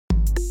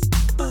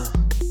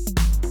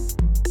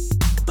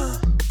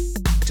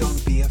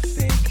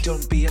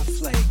Don't be a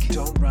flake.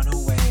 Don't run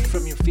away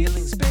from your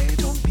feelings, babe.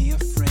 Don't be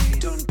afraid.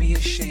 Don't be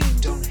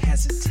ashamed. Don't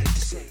hesitate to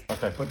say.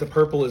 Okay. But the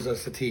purple is a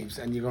sativs,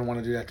 and you're going to want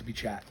to do that to be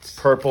chats.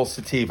 Purple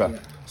sativa. Yeah.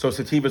 So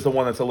sativa is the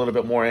one that's a little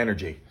bit more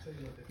energy.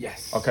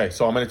 Yes. Okay,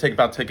 so I'm going to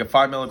take a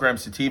 5 milligram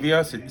sativa.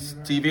 Yes.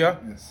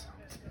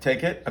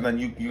 Take it, and then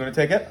you're going to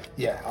take it?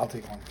 Yeah, I'll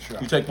take one. Sure.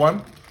 You take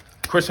one.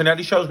 Chris and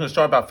Eddie show is going to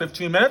start about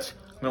 15 minutes.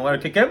 I'm going to let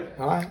it kick in.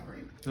 All right.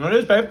 You know what it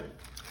is, babe?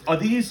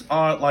 These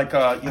are like,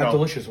 How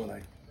delicious were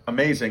they?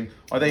 Amazing.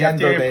 Are they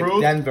Denver, FDA babe.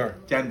 approved? Denver.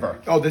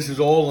 Denver. Oh, this is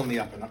all on the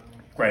up and up.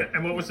 Great.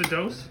 And what was the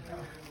dose?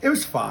 It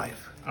was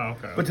 5. Oh,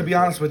 okay. But to be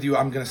honest with you,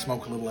 I'm going to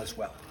smoke a little as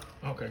well.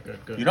 Okay,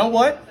 good. You know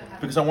what?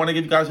 Because I want to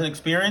give you guys an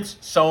experience,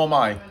 so am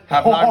I.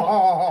 Have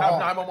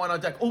 911 on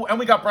deck. Oh, and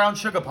we got brown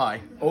sugar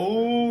pie.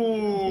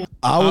 Oh.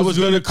 I was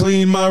gonna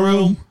clean my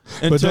room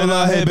until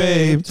I had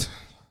babed.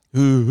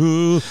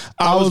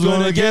 I was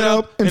gonna get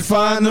up and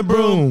find the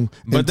broom,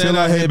 but then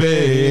I had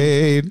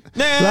babed.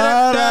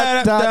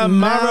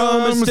 My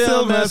room is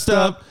still messed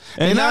up,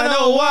 and I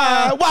know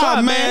why.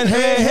 Why, man?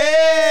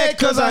 Hey,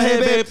 cause I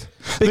had babed.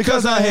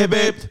 Because I had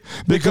babed.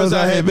 Because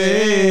I had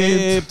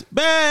babed.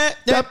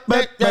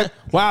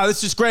 Wow,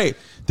 this is great.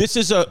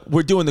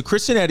 We're doing the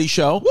Chris and Eddie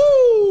show.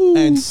 Woo!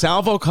 And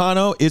Sal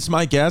Vulcano is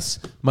my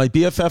guest, my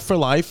BFF for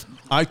life.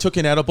 I took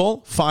an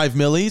edible, 5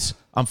 millis.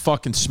 I'm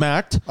fucking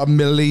smacked. A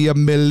milli.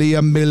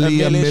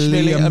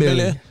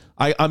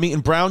 I'm eating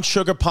brown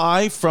sugar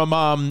pie from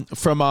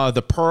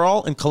the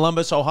Pearl in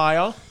Columbus,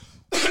 Ohio.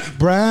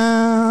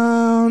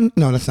 Brown.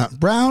 No, that's not.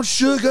 Brown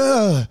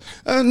sugar.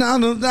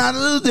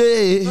 Another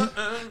day.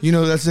 You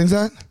know who that sings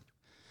that?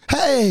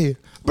 Hey,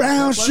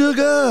 brown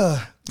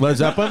sugar. Led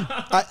Zeppelin?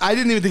 I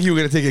didn't even think you were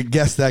going to take a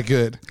guess that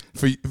good.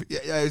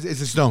 It's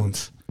the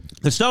Stones.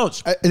 The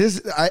Stones.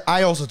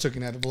 I also took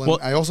an edible,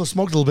 and I also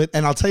smoked a little bit,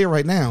 and I'll tell you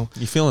right now.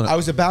 You feeling it? I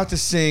was about to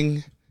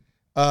sing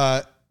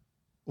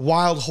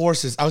Wild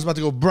Horses. I was about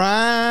to go,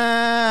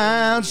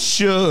 brown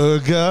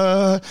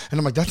sugar. And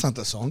I'm like, that's not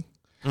the song.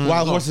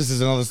 Wild Horses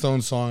is another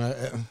Stones song.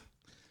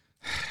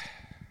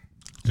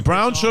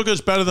 Brown sugar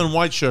is better than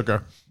white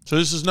sugar. So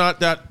this is not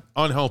that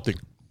unhealthy.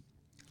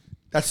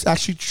 That's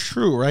actually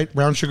true, right?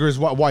 Brown sugar is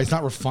why it's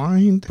not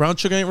refined. Brown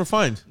sugar ain't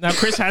refined. Now,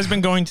 Chris has been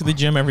going to the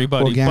gym,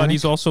 everybody, Organic? but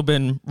he's also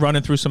been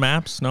running through some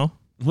apps, no?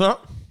 Well,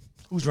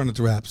 Who's running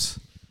through apps?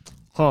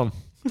 Oh,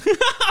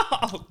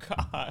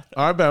 God.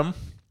 All right, Ben.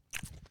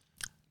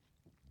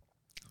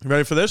 You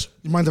ready for this?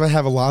 You mind if I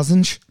have a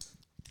lozenge?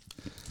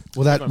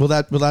 Will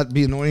that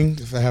be annoying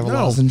if I have a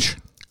lozenge?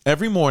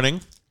 Every morning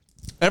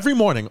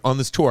on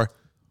this tour,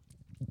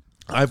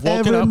 I've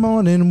woken Every up.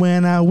 morning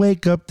when I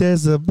wake up,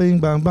 there's a bing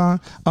bang bang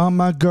on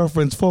my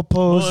girlfriend's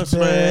four-post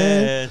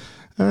bed.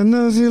 I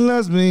know she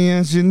loves me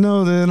and she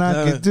know that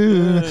I can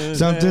do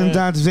something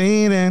that's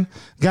feeding.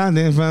 Got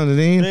in front of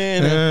me,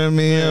 turn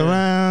me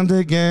around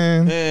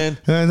again,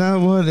 and I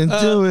wouldn't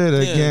do it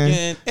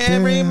again.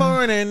 Every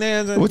morning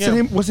there's a... What's the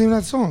name of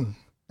that song?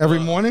 Every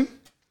morning?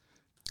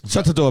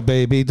 Shut the door,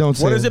 baby. Don't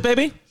say What is it,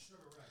 baby?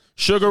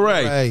 Sugar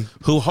Ray, Ray.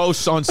 who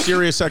hosts on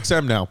Sirius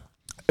XM now.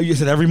 You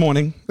said every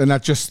morning, and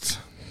not just...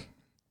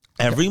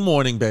 Every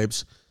morning,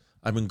 babes,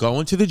 I've been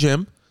going to the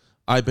gym.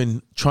 I've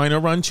been trying to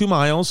run 2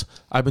 miles.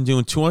 I've been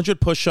doing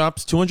 200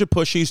 push-ups, 200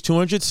 pushies,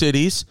 200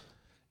 sitties,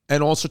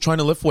 and also trying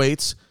to lift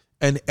weights.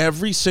 And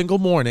every single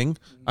morning,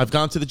 I've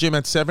gone to the gym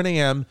at 7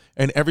 a.m.,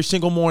 and every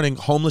single morning,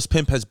 Homeless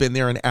Pimp has been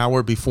there an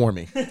hour before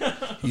me.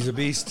 He's a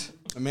beast.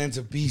 A man's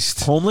a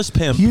beast. Homeless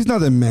Pimp. He's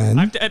not a man.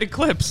 I have to edit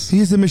clips.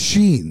 He's a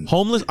machine.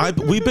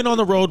 We've been on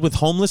the road with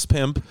Homeless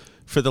Pimp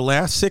for the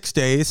last 6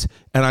 days,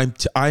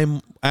 and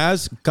I'm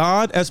as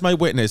God as my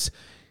witness.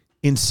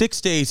 In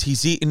 6 days,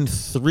 he's eaten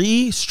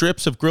 3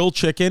 strips of grilled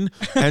chicken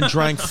and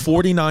drank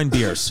 49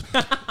 beers,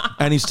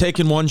 and he's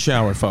taken 1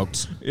 shower,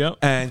 folks. Yep.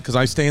 And because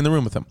I stay in the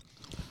room with him,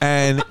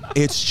 and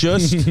it's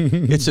just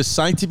it's a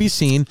sight to be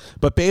seen.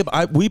 But babe,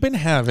 we've been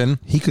having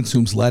He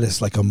consumes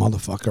lettuce like a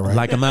motherfucker, right?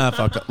 like a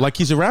motherfucker, like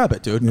he's a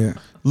rabbit, dude. Yeah.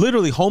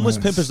 Literally, Homeless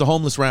Pimp is the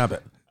homeless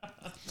rabbit.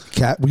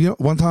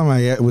 One time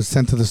I was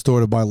sent to the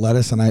store to buy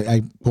lettuce, and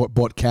I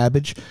bought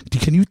cabbage.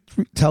 Can you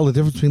tell the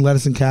difference between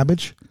lettuce and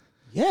cabbage?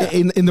 Yeah.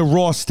 In the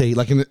raw state,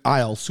 like in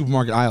the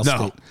supermarket aisle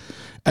state.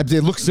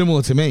 They look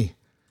similar to me.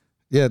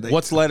 Yeah.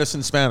 What's lettuce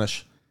in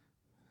Spanish?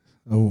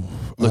 Oh,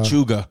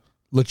 Lechuga.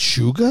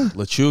 lechuga?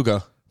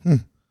 Lechuga.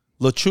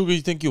 Lechuga,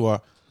 you think you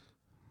are.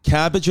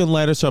 Cabbage and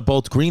lettuce are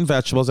both green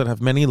vegetables that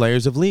have many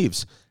layers of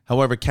leaves.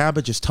 However,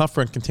 cabbage is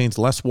tougher and contains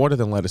less water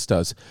than lettuce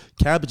does.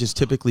 Cabbage is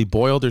typically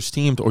boiled or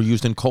steamed or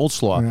used in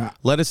coleslaw. Yeah.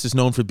 Lettuce is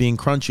known for being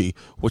crunchy,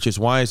 which is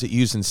why is it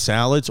used in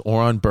salads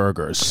or on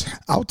burgers.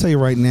 I'll tell you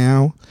right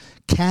now,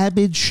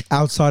 cabbage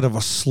outside of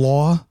a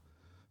slaw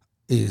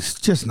is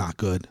just not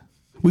good.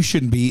 We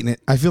shouldn't be eating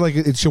it. I feel like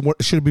it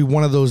should be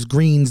one of those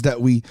greens that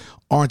we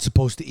aren't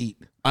supposed to eat.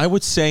 I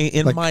would say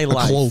in Like my a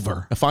life,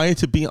 clover. if I had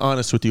to be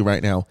honest with you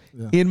right now,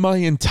 in my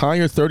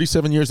entire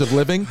 37 years of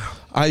living,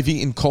 I've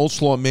eaten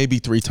coleslaw maybe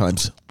 3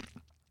 times.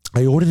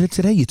 I ordered it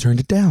today. You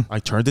turned it down. I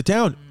turned it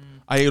down.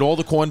 I ate all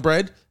the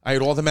cornbread. I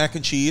ate all the mac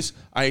and cheese.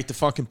 I ate the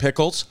fucking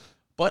pickles.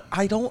 but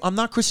I'm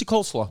not Chrissy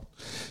Coleslaw.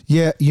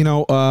 Yeah,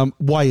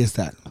 why is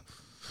that?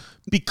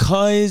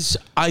 Because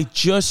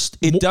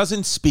it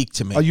doesn't speak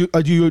to me.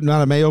 Are you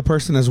not a mayo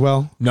person as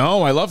well?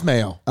 No, I love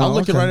mayo. I'll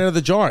lick it right out of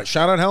the jar.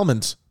 Shout out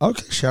Hellman's.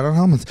 Okay, shout out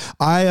Hellman's.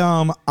 I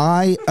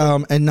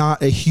am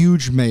not a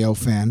huge mayo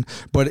fan,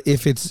 but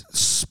if it's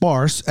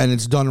sparse and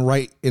it's done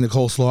right in a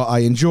coleslaw, I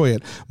enjoy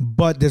it.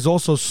 But there's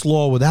also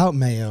slaw without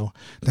mayo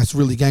that's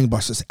really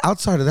gangbusters.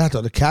 Outside of that,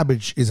 though, the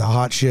cabbage is a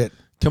hot shit.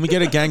 Can we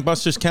get a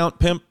gangbusters count,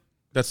 Pimp?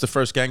 That's the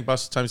first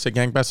gangbusters time you say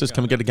gangbusters.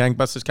 Can we get a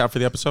gangbusters count for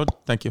the episode?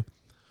 Thank you.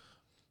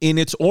 In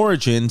its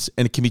origins,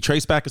 and it can be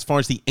traced back as far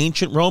as the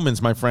ancient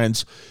Romans, my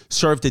friends,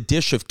 served a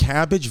dish of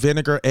cabbage,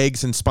 vinegar,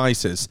 eggs, and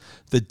spices.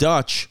 The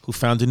Dutch, who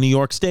founded New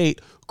York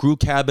State, grew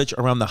cabbage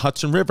around the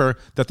Hudson River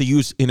that they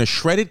used in a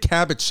shredded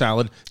cabbage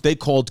salad they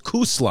called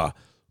koosla.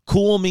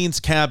 Kool means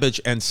cabbage,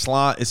 and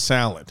sla is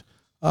salad.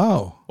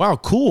 Oh. Wow,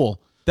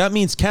 cool. That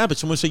means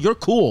cabbage. When we say you're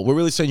cool, we're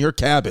really saying you're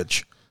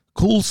cabbage.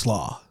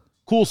 Coolslaw.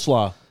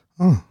 Coolslaw.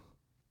 Oh.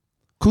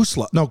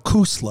 Koosla. No,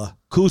 koosla.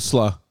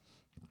 Koosla.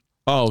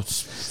 Oh,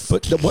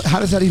 but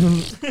how does that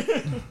even?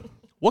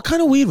 What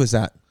kind of weed was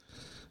that?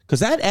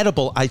 Because that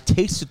edible, I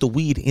tasted the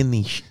weed in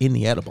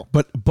the edible.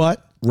 But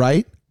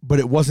right, but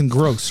it wasn't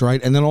gross,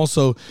 right? And then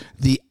also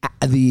the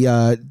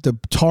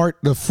tart,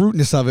 the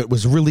fruitness of it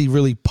was really,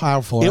 really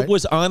powerful. Right? It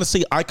was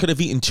honestly, I could have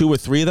eaten 2 or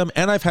 3 of them,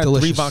 and I've had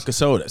Delicious. 3 vodka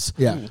sodas.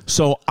 Yeah.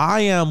 So I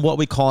am what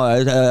we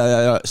call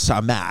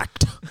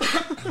samacked.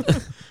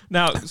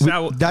 Now,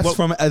 Sal, that's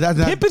from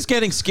Pimp is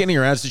getting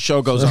skinnier as the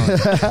show goes on.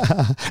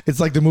 It's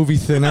like the movie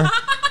Thinner.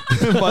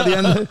 by the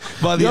end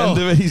of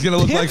it, he's gonna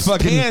look Pimp's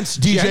like fucking pants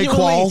DJ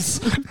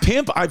Qualls.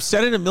 Pimp, I've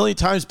said it a million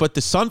times, but the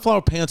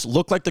sunflower pants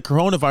look like the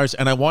coronavirus,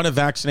 and I want to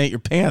vaccinate your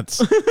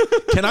pants.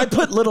 Can I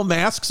put little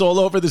masks all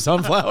over the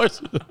sunflowers?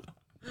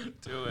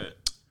 Do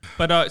it.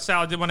 But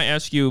Sal, I did want to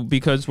ask you,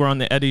 because we're on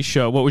the Eddie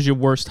show, what was your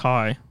worst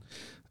high?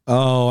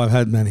 Oh, I've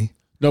had many.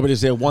 No, but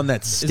is there one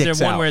that sticks out? Is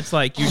there one where it's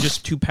like you're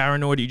just too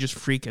paranoid, you're just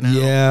freaking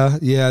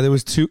out? Yeah. There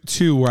was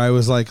two where I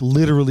was like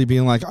literally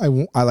being like I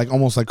like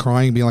almost like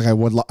crying, being like I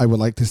would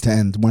like this to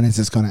end. When is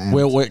this going to end?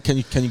 Where can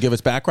you give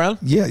us background?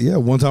 Yeah.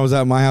 One time I was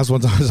at my house. One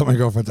time I was at my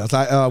girlfriend's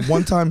house.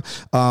 One time.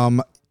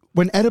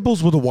 When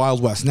edibles were the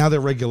Wild West, now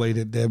they're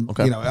regulated. They're,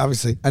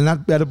 obviously, and that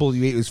edible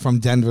you ate was from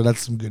Denver.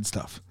 That's some good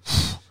stuff.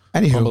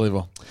 Anywho,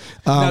 unbelievable.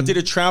 Now, did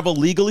it travel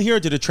legally here, or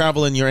did it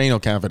travel in your anal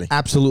cavity?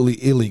 Absolutely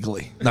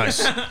illegally.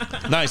 Nice,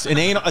 nice.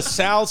 A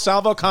Sal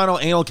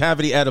Vulcano anal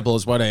cavity edible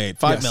is what I ate.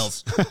 5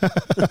 mils.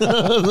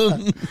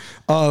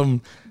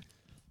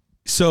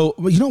 So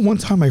one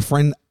time my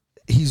friend,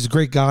 he's a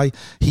great guy.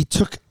 He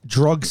took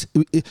drugs.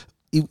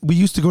 We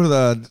used to go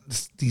to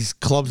these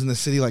clubs in the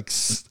city, like.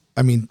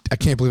 I mean, I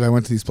can't believe I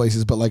went to these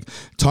places, but like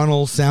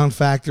Tunnel, Sound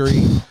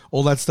Factory,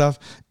 all that stuff.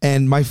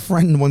 And my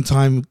friend one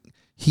time,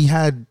 he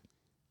had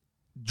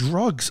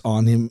drugs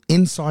on him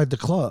inside the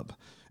club.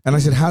 And I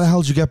said, how the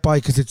hell did you get by?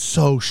 Because it's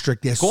so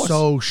strict. They're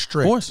so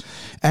strict. Of course.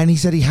 And he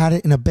said he had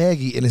it in a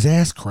baggie in his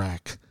ass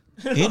crack.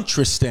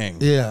 Interesting.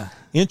 Yeah.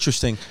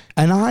 Interesting.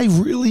 And I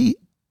really,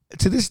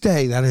 to this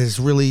day, that has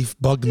really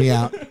bugged me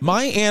out.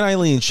 My Aunt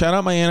Eileen, shout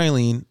out my Aunt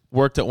Eileen,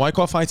 worked at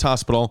Wyckoff Heights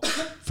Hospital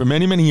for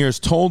many, many years,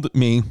 told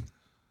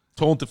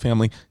the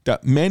family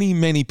that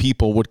many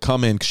people would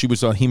come in, because she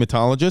was a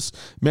hematologist.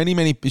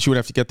 She would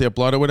have to get their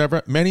blood or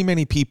whatever.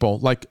 Many people,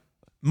 like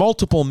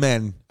multiple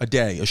men a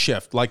day, a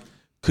shift, like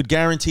could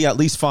guarantee at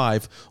least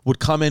 5 would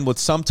come in with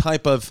some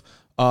type of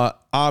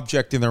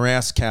object in their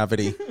ass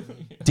cavity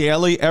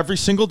daily, every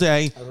single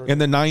day in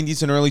the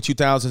 90s and early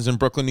 2000s in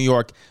Brooklyn, New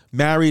York.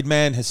 Married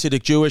men,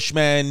 Hasidic Jewish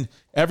men,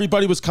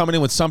 everybody was coming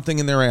in with something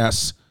in their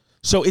ass.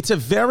 So it's a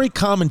very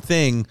common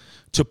thing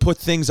to put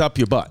things up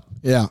your butt.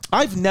 Yeah.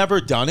 I've never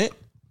done it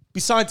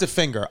besides a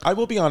finger. I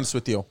will be honest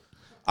with you.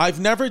 I've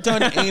never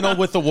done anal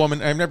with a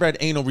woman. I've never had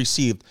anal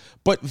received.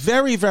 But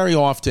very, very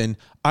often,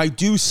 I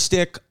do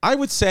stick, I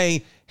would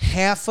say,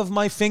 half of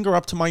my finger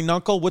up to my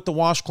knuckle with the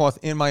washcloth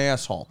in my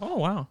asshole. Oh,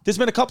 wow. There's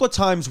been a couple of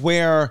times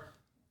where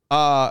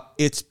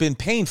it's been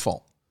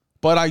painful.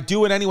 But I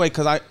do it anyway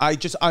because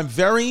I'm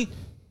very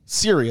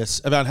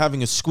serious about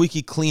having a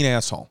squeaky clean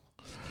asshole.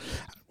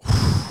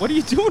 What are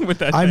you doing with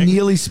that I'm thing?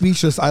 nearly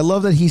speechless. I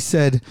love that he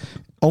said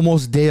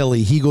almost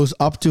daily he goes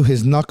up to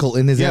his knuckle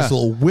in his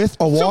asshole with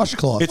a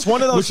washcloth. It's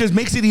one of those, which just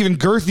makes it even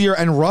girthier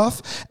and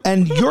rough.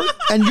 And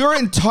your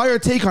entire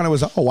take on it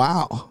was, oh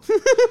wow,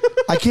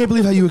 I can't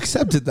believe how you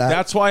accepted that.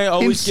 That's why I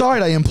always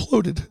I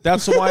imploded.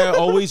 That's why I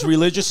always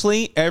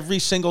religiously, every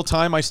single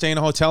time I stay in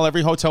a hotel,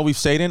 every hotel we've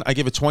stayed in, I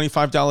give a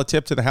 $25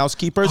 tip to the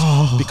housekeepers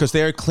because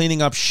they're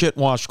cleaning up shit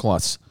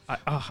washcloths.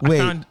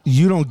 Wait,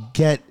 you don't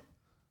get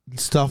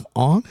stuff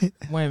on it?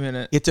 Wait a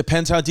minute. It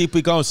depends how deep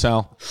we go,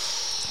 Sal.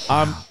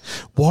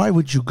 Why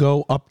would you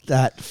go up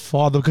that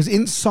far? Because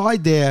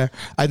inside there,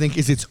 I think,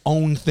 is its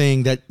own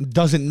thing that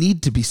doesn't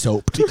need to be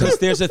soaped. Because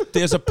there's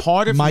a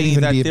part of me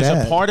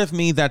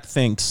that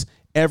thinks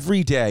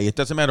every day, it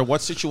doesn't matter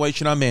what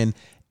situation I'm in,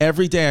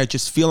 every day I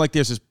just feel like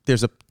there's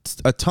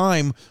a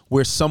time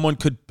where someone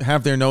could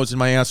have their nose in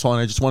my asshole,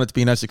 and I just want it to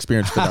be a nice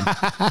experience for them.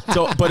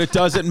 But it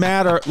doesn't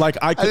matter. Like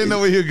I didn't know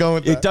where you were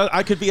going with that.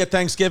 I could be at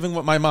Thanksgiving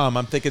with my mom.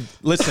 I'm thinking,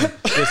 listen,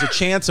 there's a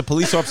chance a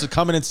police officer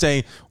come in and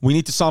say, we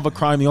need to solve a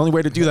crime. The only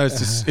way to do that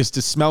is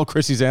to smell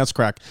Chrissy's ass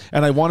crack.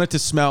 And I want it to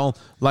smell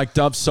like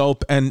Dove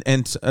soap and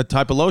a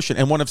type of lotion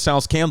and one of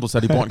Sal's candles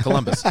that he bought in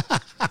Columbus.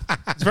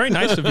 It's very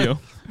nice of you.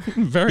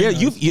 Very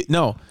nice.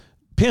 No.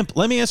 Pimp,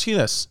 let me ask you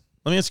this.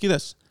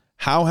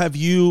 How have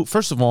you,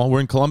 first of all,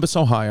 we're in Columbus,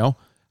 Ohio.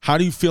 How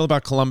do you feel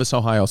about Columbus,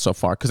 Ohio so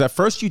far? Because at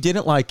first you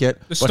didn't like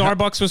it. The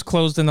Starbucks was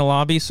closed in the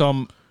lobby, so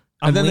I'm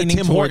and then the leaning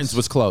Tim towards, Hortons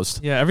was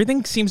closed. Yeah,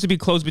 everything seems to be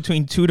closed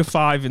between 2 to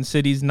 5 in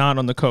cities not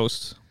on the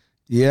coast.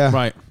 Yeah.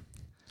 Right.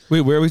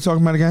 Wait, where are we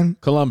talking about again?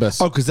 Columbus.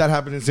 Oh, because that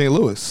happened in St.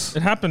 Louis.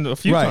 It happened a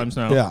few times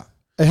now. Yeah.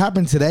 It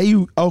happened today?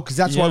 Because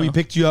that's why we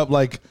picked you up.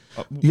 Like,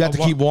 you had to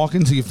keep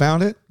walking until you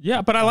found it?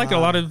 Yeah, but I like a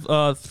lot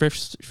of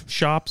thrift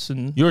shops.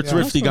 And You're a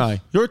thrifty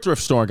guy. You're a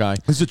thrift store guy.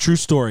 This is a true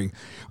story.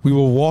 We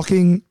were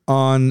walking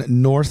on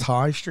North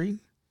High Street.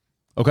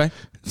 Okay.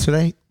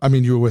 Today. I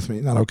mean, you were with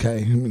me. Not okay.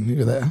 I mean, you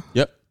were there.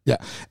 Yep. Yeah.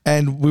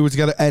 And we were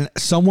together, and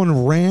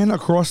someone ran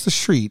across the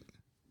street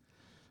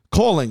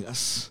calling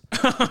us.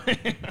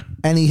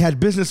 And he had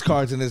business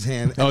cards in his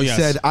hand. And he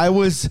said, I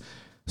was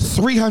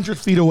 300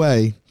 feet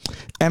away,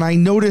 and I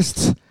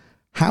noticed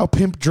how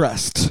Pimp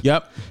dressed.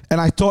 Yep.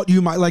 And I thought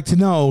you might like to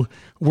know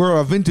we're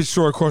a vintage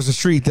store across the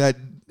street that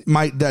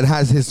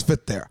has his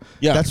fit there.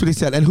 Yeah. That's what he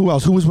said. And who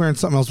else? Who was wearing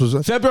something else? Was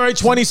it? February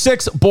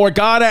 26th,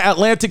 Borgata,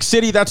 Atlantic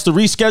City. That's the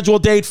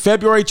rescheduled date.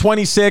 February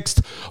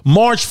 26th.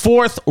 March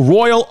 4th,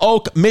 Royal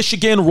Oak,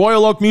 Michigan,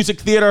 Royal Oak Music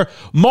Theater.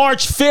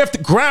 March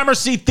 5th,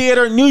 Gramercy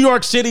Theater, New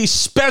York City.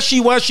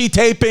 Special Weshy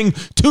taping.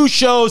 2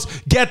 shows.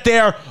 Get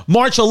there.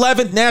 March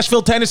 11th,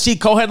 Nashville, Tennessee.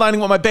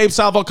 Co-headlining with my babe,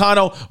 Sal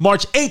Vulcano.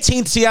 March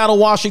 18th, Seattle,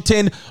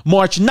 Washington.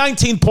 March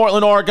 19th,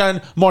 Portland,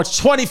 Oregon.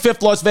 March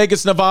 25th, Las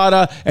Vegas,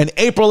 Nevada. And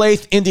April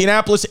 8th,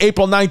 Indianapolis.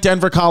 April 9th,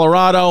 Denver,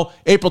 Colorado.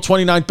 April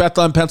 29th,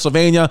 Bethlehem,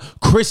 Pennsylvania.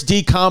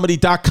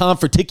 ChrisDComedy.com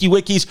for Tiki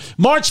Wikis.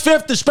 March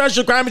 5th, the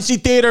Special Gramercy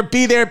Theater.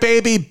 Be there,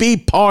 baby. Be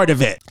part of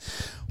it.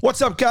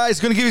 What's up, guys?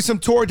 Going to give you some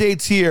tour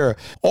dates here.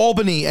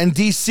 Albany and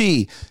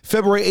D.C.,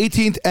 February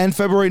 18th and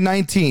February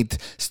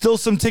 19th. Still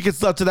some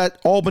tickets left to that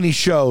Albany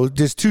show.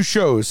 There's 2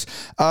 shows.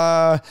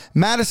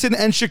 Madison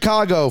and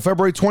Chicago,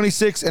 February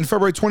 26th and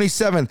February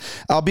 27th.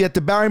 I'll be at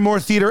the Barrymore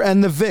Theater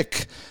and the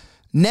Vic.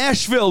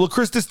 Nashville with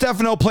Chris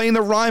Distefano playing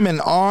the Ryman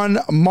on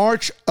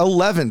March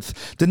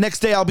 11th. The next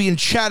day, I'll be in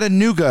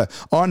Chattanooga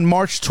on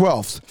March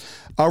 12th.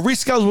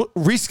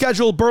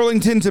 Rescheduled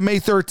Burlington to May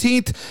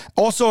 13th.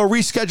 Also a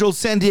rescheduled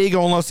San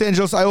Diego and Los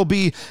Angeles. I will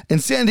be in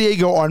San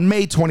Diego on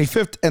May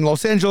 25th and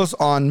Los Angeles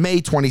on May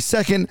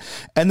 22nd.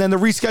 And then the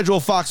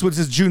rescheduled Foxwoods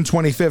is June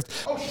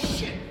 25th. Oh,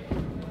 shit.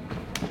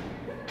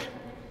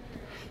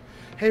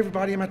 Hey,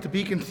 everybody. I'm at the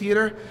Beacon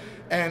Theater,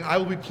 and I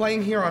will be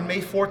playing here on May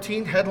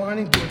 14th,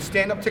 headlining, doing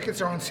stand-up. Tickets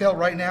are on sale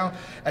right now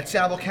at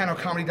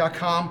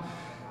salvolcanocomedy.com.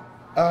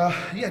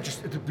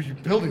 Just the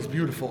building's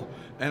beautiful,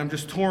 and I'm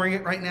just touring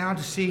it right now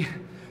to see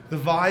the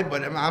vibe,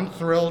 but I'm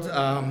thrilled.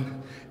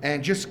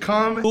 And just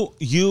come.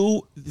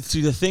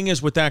 See, the thing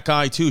is with that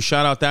guy too.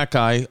 Shout out that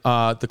guy,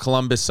 the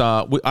Columbus.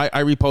 I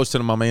reposted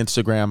him on my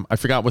Instagram. I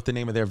forgot what the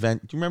name of their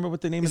event. Do you remember what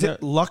the name is? Is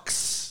it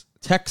Lux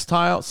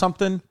Textile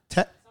something?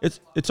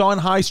 It's on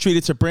High Street.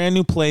 It's a brand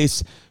new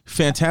place.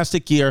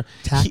 Fantastic gear.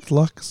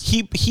 Lux.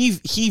 He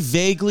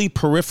vaguely,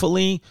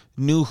 peripherally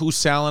knew who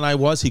Sal and I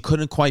was. He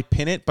couldn't quite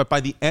pin it, but by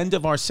the end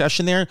of our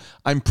session there,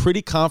 I'm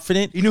pretty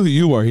confident. He knew who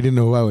you were. He didn't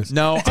know who I was.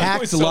 No,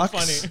 Tact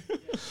Lux.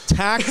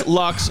 Tact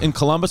Lux in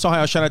Columbus,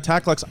 Ohio. Shout out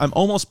Tact Lux. I'm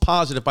almost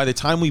positive by the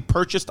time we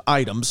purchased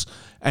items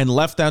and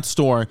left that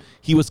store,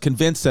 he was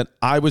convinced that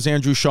I was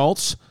Andrew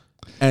Schultz.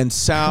 And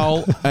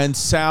Sal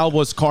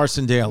was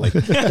Carson Daly.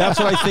 That's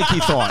what I think he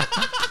thought.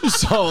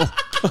 So,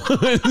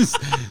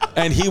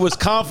 and he was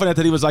confident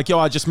that he was like, "Yo,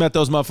 I just met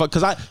those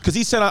motherfuckers." Because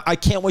he said, "I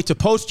can't wait to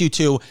post you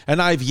two," and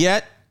I've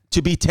yet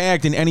to be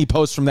tagged in any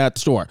post from that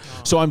store.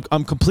 So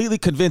I'm completely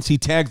convinced he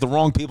tagged the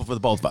wrong people for the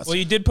both of us. Well,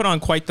 you did put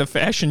on quite the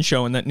fashion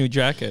show in that new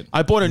jacket.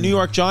 I bought a New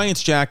York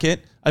Giants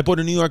jacket.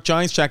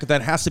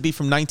 That has to be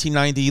from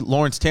 1990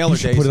 Lawrence Taylor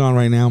days. Put it on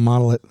right now.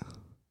 Model it.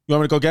 You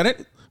want me to go get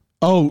it?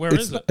 Oh, Where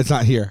is it? It's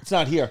not here. It's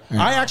not here.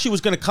 Yeah. I actually was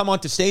going to come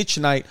onto stage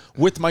tonight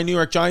with my New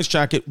York Giants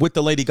jacket with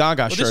the Lady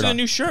Gaga shirt. This is on. a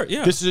new shirt,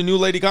 yeah. This is a new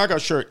Lady Gaga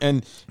shirt.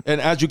 And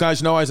as you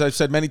guys know, as I've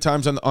said many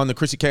times on the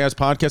Chrissy Chaos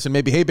podcast, and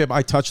maybe, hey, babe,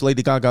 I touched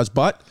Lady Gaga's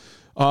butt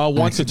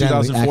once in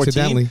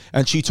 2014.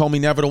 And she told me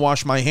never to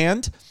wash my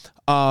hand.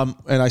 And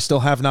I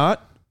still have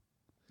not.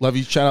 Love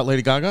you. Shout out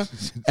Lady Gaga.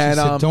 And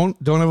said, don't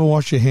ever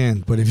wash your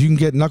hand. But if you can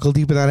get knuckle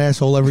deep in that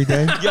asshole every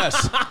day.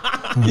 Yes.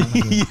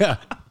 Yeah.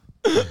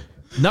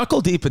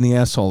 Knuckle deep in the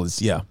asshole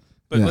is, yeah.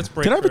 But let's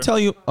break. Did I ever tell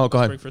you? Oh, go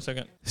ahead. Break for a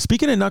second.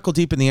 Speaking of knuckle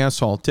deep in the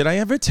asshole, did I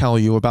ever tell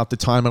you about the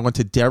time I went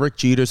to Derek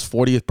Jeter's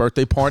 40th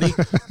birthday party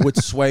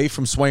with Sway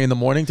from Sway in the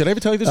Morning? Did I ever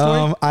tell you this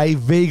story? I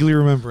vaguely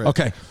remember it.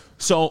 Okay.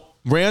 So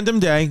random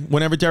day,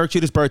 whenever Derek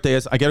Jeter's birthday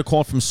is, I get a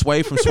call from Sway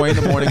in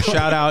the morning.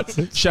 Shout out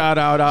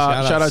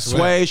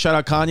Sway. Shout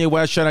out Kanye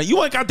West. Shout out,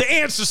 you ain't got the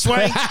answer,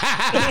 Sway.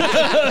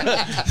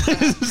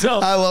 So,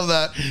 I love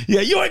that.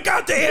 yeah, you ain't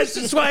got the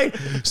answer, Sway.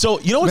 So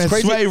you know what's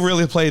crazy? Sway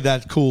really played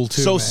that cool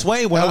too. So man.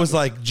 Sway, that was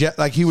like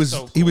he was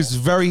So he was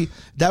very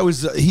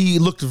he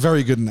looked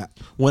very good in that.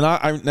 When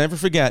I never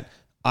forget,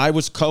 I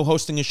was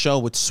co-hosting a show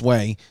with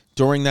Sway.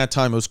 During that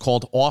time, it was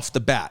called Off the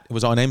Bat. It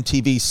was on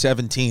MTV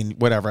 17,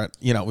 whatever.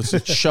 You know, it was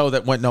a show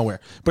that went nowhere.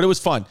 But it was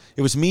fun.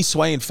 It was me,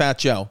 Sway, and Fat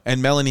Joe,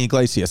 and Melanie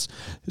Iglesias.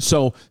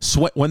 So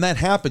Sway, when that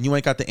happened, you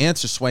ain't got the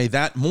answer, Sway.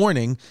 That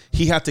morning,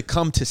 he had to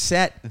come to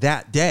set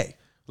that day,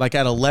 like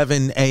at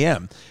 11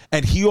 a.m.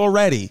 And he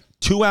already,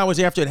 2 hours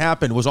after it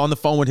happened, was on the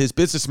phone with his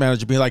business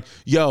manager being like,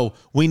 yo,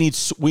 we need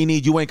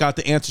you ain't got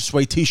the answer,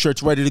 Sway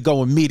t-shirts ready to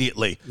go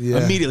immediately.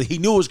 Yeah. Immediately. He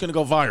knew it was going to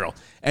go viral.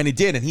 And it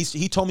did. And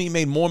he told me he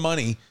made more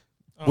money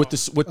with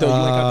the you ain't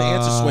got the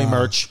answer Sway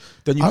merch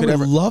than you I could would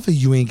ever. love a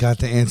you ain't got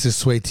the answer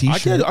Sway I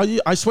t-shirt.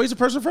 did. Sway's a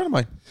personal friend of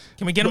mine.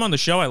 Can we get him on the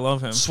show? I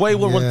love him. Sway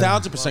will Yeah.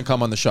 1000%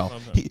 come on the show.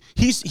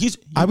 He's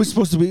I was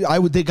supposed to be.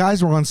 The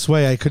guys were on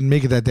Sway. I couldn't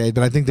make it that day,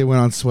 but I think they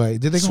went on Sway.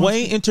 Did they? Go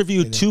Sway on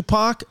interviewed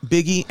Tupac,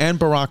 Biggie, and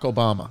Barack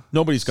Obama.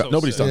 Nobody's done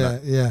sick.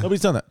 that. Yeah.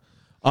 Nobody's done that.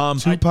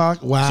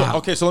 Tupac. Wow.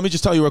 So let me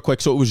just tell you real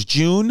quick. So it was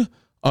June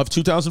of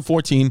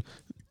 2014.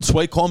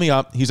 Sway called me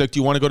up. He's like, do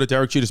you want to go to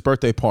Derek Jeter's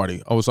birthday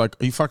party? I was like,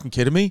 are you fucking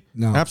kidding me?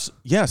 No.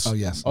 Yes. Oh,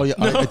 yes. Oh, yeah.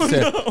 I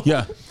said,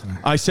 yeah.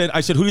 I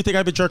said, who do you think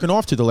I've been jerking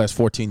off to the last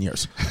 14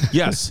 years?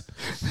 Yes.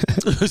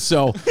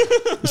 So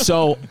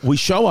we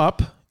show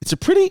up. It's a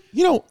pretty,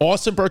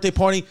 awesome birthday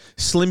party.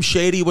 Slim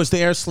Shady was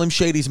there. Slim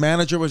Shady's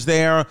manager was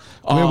there.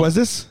 Where was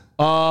this?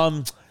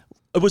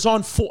 It was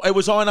on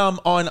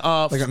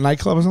Like a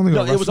nightclub or something?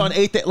 no, it was on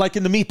 8th, like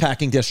in the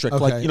meatpacking district,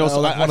 Okay. like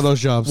Like one of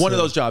those jobs. One of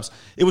Yeah. those jobs.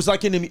 It was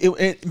like in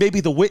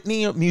maybe the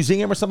Whitney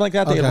Museum or something like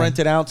that. They had Okay.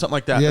 rented out something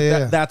like that.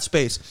 Yeah. That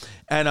space,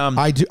 and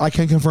I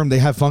can confirm they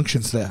have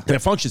functions there. they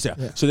have functions there.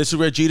 So this is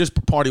where Jeter's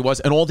party was,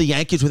 and all the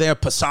Yankees were there.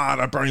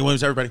 Posada, Bernie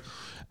Williams, everybody.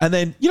 And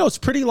then it's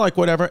pretty like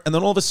whatever. And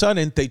then all of a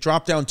sudden they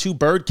drop down 2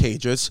 bird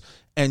cages,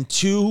 and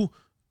 2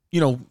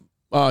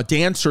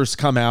 dancers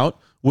come out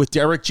with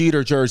Derek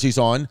Jeter jerseys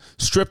on,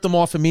 stripped them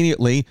off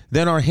immediately,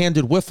 then are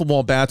handed wiffle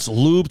ball bats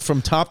lubed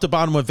from top to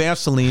bottom with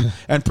Vaseline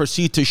and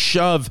proceed to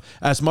shove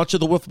as much of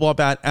the wiffle ball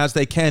bat as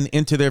they can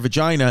into their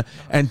vagina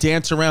and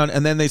dance around.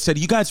 And then they said,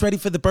 you guys ready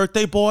for the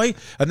birthday boy?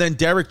 And then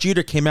Derek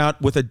Jeter came out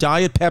with a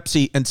Diet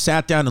Pepsi and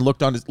sat down and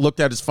looked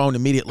at his phone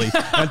immediately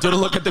and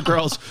didn't look at the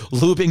girls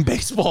lubing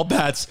baseball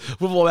bats,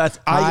 wiffle bats.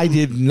 I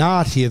did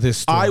not hear this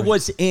story. I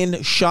was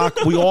in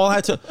shock. We all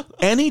had to.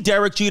 Any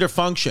Derek Jeter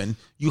function,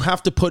 you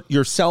have to put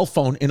your cell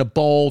phone in a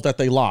bowl that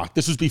they lock.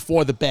 This was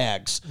before the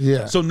bags.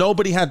 Yeah. So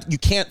you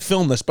can't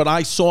film this, but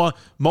I saw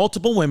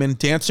multiple women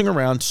dancing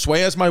around,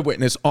 Sway as my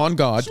witness, on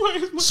God,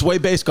 Sway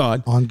based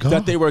God. On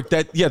God.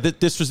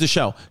 This was the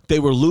show. They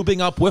were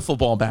lubing up wiffle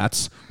ball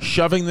bats,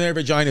 shoving their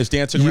vaginas,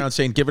 dancing around,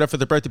 saying, give it up for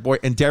the birthday boy,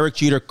 and Derek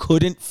Jeter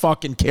couldn't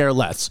fucking care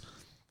less.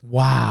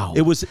 Wow.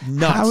 It was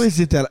nuts. How is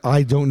it that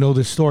I don't know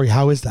this story?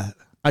 How is that?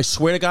 I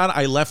swear to God,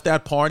 I left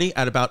that party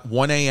at about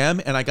 1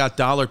 a.m. and I got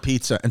dollar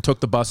pizza and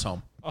took the bus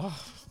home.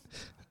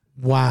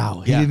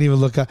 Wow. He Yeah. didn't even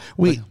look up.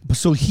 Wait,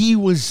 so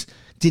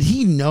did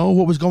he know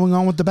what was going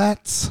on with the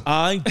bats?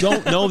 I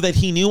don't know that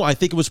he knew. I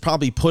think it was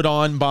probably put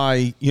on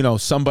by,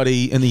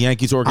 somebody in the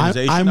Yankees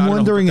organization. I I'm don't know who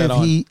wondering put that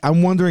on.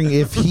 I'm wondering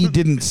if he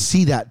didn't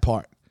see that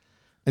part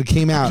and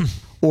came out,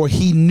 or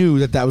he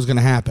knew that was going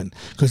to happen.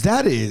 Because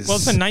that is. Well,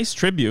 it's a nice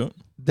tribute.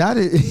 That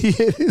is,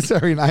 it is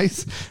very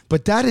nice,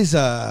 but that is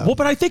Well,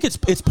 but I think it's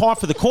par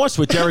for the course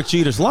with Derek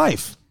Jeter's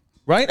life,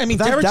 right? I mean,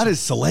 that is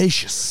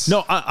salacious.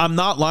 No, I'm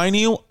not lying to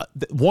you.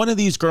 One of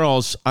these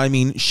girls, I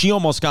mean, she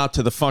almost got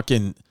to the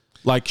fucking,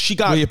 like, she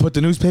got. Where you put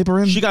the newspaper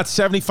in? She got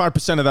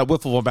 75% of that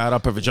wiffle ball bat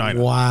up her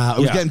vagina. Wow.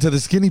 It was Yeah. getting to the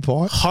skinny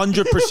part.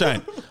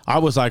 100%. I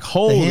was like,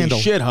 holy handle.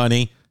 shit,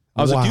 honey.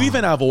 I was like, do you Wow.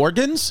 even have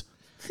organs?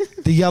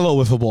 The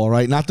yellow wiffle ball,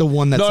 right? Not the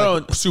one that's No,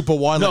 like no. super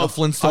wide like a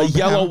Flintstone. A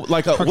yellow, bat.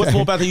 like a Okay. wiffle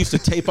ball bat they used to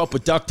tape up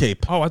with duct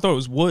tape. Oh, I thought it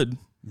was wood.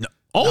 No.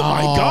 Oh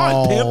my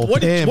God, Pimp!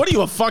 What Pimp. are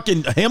you, a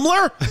fucking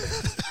Himmler?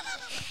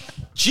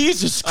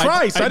 Jesus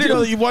Christ! I didn't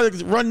know that you wanted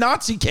to run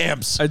Nazi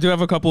camps. I do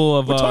have a couple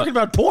of We're talking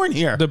about porn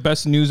here. the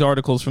best news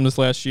articles from this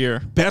last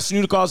year. Best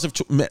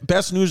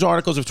news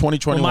articles of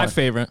 2021. Well, my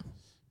favorite.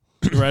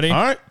 You ready?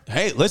 All right.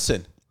 Hey,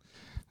 listen.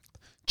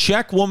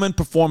 Czech woman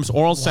performs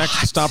oral sex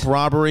to stop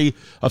robbery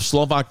of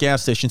Slovak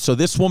gas station. So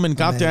this woman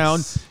got down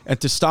and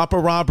to stop a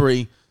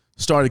robbery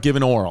started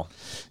giving oral.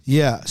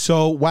 Yeah.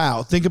 So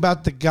wow, think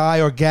about the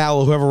guy or gal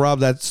or whoever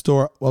robbed that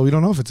store. Well, we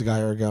don't know if it's a guy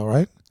or a gal,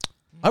 right?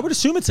 I would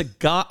assume it's a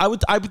guy. I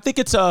would think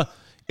it's a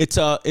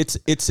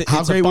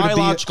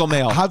biological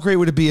male. How great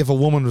would it be if a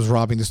woman was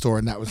robbing the store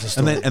and that was the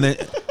store? and then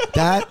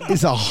that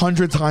is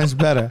 100 times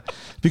better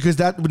because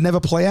that would never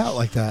play out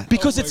like that.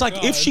 because it's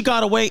like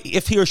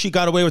if he or she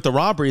got away with the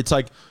robbery, it's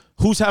like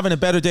who's having a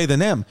better day than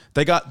them?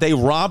 They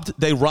robbed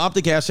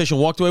the gas station,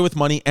 walked away with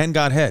money, and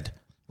got head.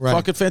 Right.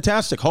 Fucking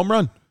fantastic. Home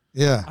run.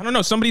 Yeah. I don't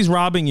know. Somebody's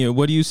robbing you.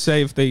 What do you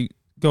say if they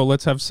go,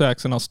 let's have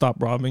sex, and I'll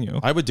stop robbing you.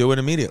 I would do it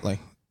immediately.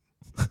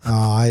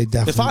 I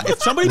definitely.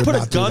 If somebody would put a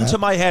not do gun that. to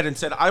my head and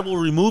said, I will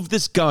remove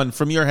this gun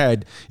from your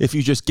head if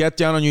you just get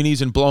down on your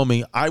knees and blow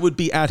me, I would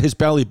be at his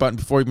belly button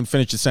before he even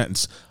finished the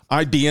sentence.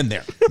 I'd be in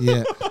there.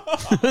 Yeah.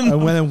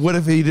 And what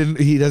if he didn't?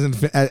 He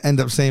doesn't end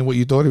up saying what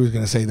you thought he was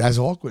going to say. That's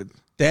awkward.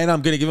 Then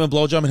I'm going to give him a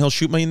blowjob and he'll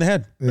shoot me in the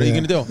head. What are you Yeah.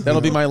 going to do?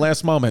 That'll be my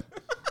last moment.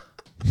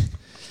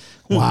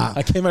 Wow.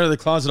 I came out of the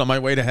closet on my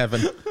way to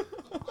heaven.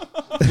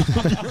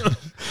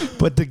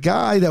 But the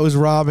guy that was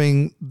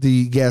robbing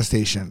the gas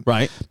station,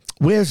 Right.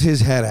 where's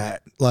his head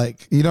at?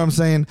 Like, you know what I'm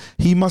saying?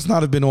 He must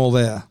not have been all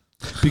there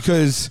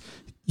because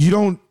you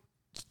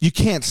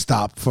can't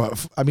stop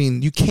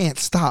you can't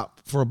stop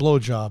for a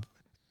blowjob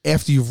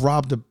after you've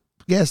robbed a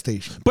gas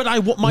station. But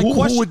my Who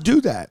question would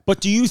do that?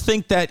 But do you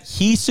think that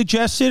he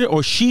suggested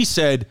or she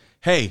said,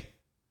 "Hey,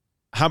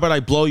 how about I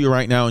blow you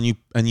right now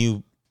and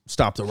you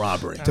stop the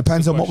robbery?"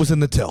 Depends on what was in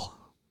the till.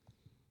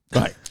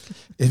 Right.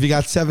 If you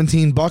got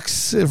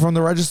 $17 from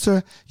the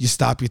register, you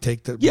stop. You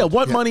take the Yeah.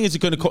 Money is it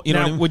going to cost? You know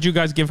Now, what I mean? would you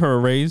guys give her a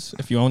raise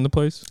if you own the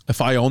place? If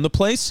I own the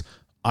place,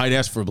 I'd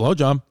ask for a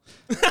blowjob.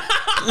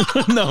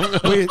 No.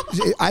 Wait,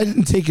 I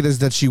didn't take it as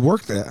that she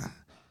worked there.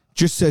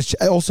 Just says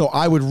also,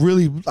 I would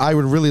really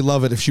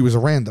love it if she was a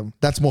random.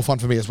 That's more fun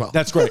for me as well.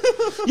 That's great.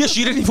 Yeah,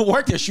 she didn't even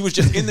work there. She was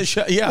just in the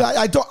show. Yeah.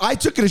 I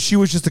took it as she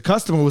was just a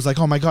customer who was like,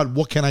 oh my God,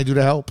 what can I do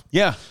to help?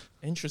 Yeah.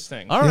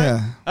 Interesting. All right.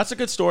 Yeah. That's a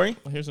good story.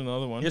 Well, here's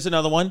another one. Here's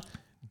another one.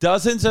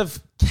 Dozens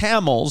of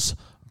camels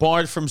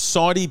barred from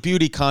Saudi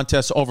beauty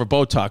contests over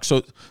Botox.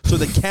 So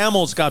the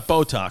camels got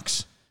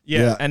Botox.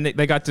 Yeah, and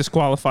they got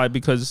disqualified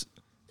because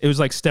it was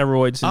like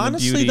steroids in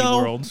Honestly, the beauty though,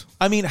 world.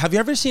 I mean, have you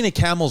ever seen a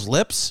camel's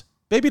lips?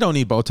 Baby don't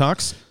need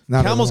Botox.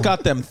 Not at Camels all.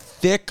 got them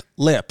thick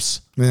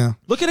lips. Yeah.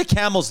 Look at a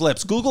camel's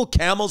lips. Google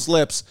camel's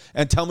lips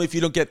and tell me if you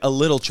don't get a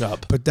little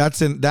chub. But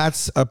that's Look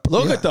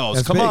yeah, at those.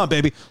 that's Come big. on,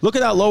 baby. Look at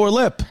that lower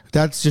lip.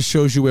 That just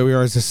shows you where we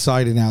are as a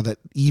society now, that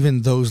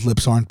even those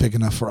lips aren't big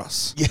enough for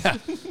us. Yeah.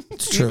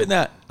 It's true. Even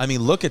that. I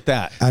mean, look at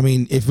that. I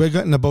mean, if we're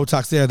getting the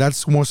Botox there,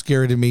 that's more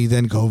scary to me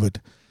than COVID.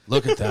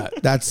 Look at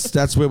that.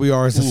 That's where we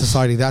are as a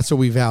society. That's what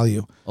we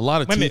value. A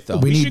lot of Wait a teeth, minute. though.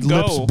 We We need should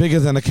lips go. bigger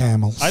than a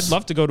camel's. I'd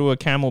love to go to a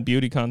camel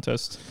beauty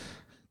contest.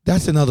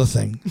 That's another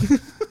thing.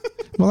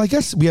 Well, I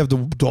guess we have the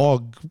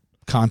dog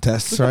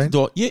contests, right?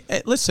 Yeah,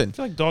 listen. I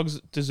feel like dogs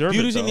deserve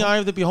Beauty's it. in the eye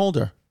of the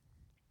beholder.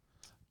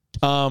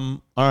 All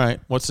right.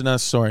 What's the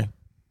next story?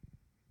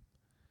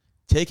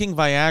 Taking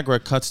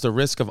Viagra cuts the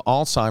risk of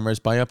Alzheimer's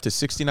by up to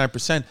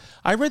 69%.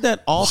 I read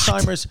that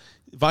Alzheimer's,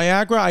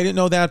 Viagra, I didn't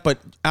know that, but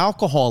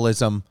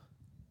alcoholism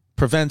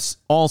prevents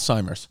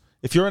Alzheimer's.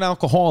 If you're an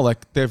alcoholic,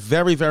 they're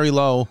very, very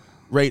low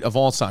rate of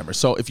Alzheimer's.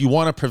 So if you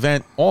want to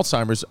prevent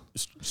Alzheimer's,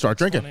 start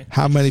drinking. funny.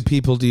 How many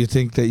people do you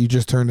think that you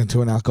just turned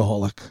into an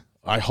alcoholic?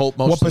 I hope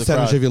most What of the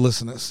percentage crowd. of your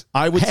listeners?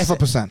 I would half say, a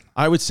percent.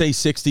 I would say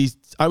 60.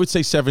 I would say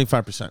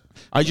 75%.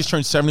 I just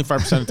turned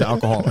 75% into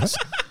alcoholics.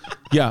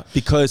 Yeah,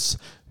 because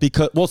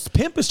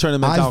Pimp is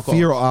turning them into I alcoholics.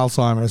 fear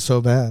Alzheimer's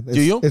so bad.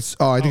 Do you? I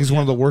think it's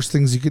one of the worst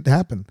things you could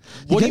happen.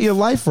 You What get do you- your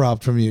life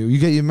robbed from you. You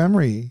get your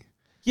memory.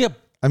 Yeah,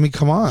 I mean,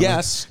 come on.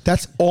 Yes. Like,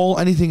 that's all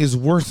anything is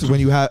worth when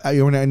you have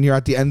and you're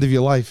at the end of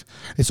your life.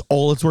 It's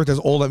all it's worth. That's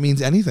all that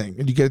means anything,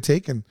 and you get it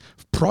taken.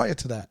 Prior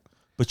to that,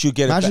 but you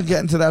get imagine it back.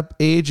 getting to that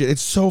age.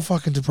 It's so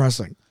fucking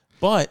depressing.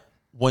 But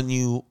when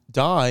you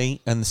die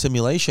and the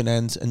simulation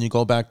ends and you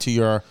go back to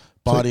your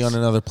body on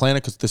another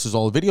planet, because this is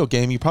all a video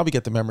game, you probably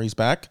get the memories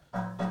back.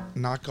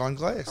 Knock on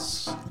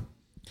glass.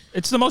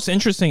 It's the most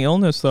interesting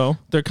illness, though.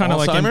 They're kind of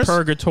like in Alzheimer's?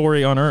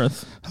 purgatory on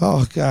Earth.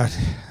 Oh God,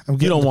 I'm You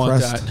getting don't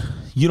want depressed. that.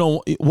 You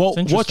don't. Well,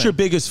 interesting. what's your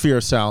biggest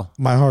fear, Sal?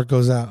 My heart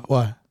goes out.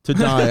 What? To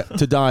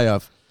die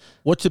of?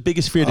 What's the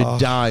biggest fear to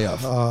die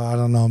of? I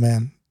don't know,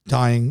 man.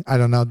 Dying. I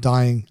don't know.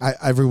 Dying.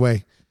 Every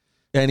way.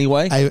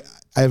 Anyway,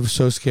 I'm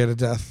so scared of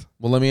death.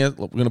 well, we're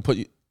gonna put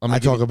you. I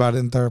talk about it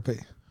in therapy.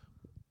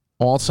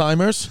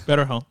 Alzheimer's.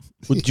 Better help.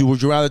 Would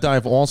you rather die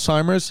of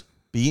Alzheimer's,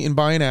 be eaten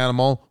by an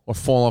animal, or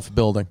fall off a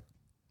building?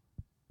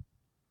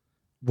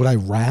 Would I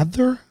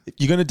rather?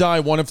 You're gonna die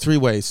one of three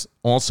ways: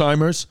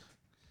 Alzheimer's,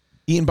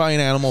 eaten by an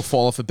animal,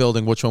 fall off a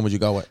building. Which one would you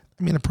go with?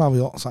 I mean, probably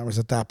Alzheimer's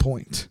at that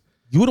point.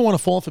 You wouldn't want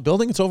to fall off a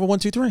building. It's over 1,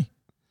 2, 3.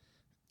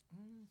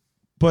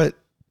 But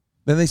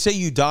Then they say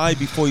you die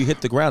before you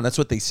hit the ground. That's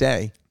what they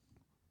say,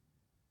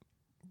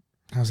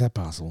 how's that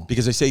possible?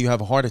 because they say you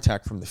have a heart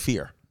attack from the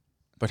fear.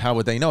 But how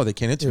would they know? They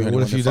can't interview Yeah,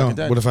 anyone. what if you They're fucking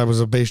don't? dead. What if I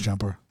was a base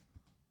jumper?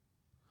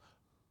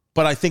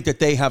 But I think that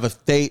they have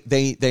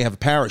a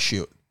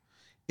parachute.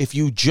 If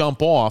you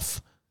jump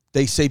off,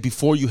 they say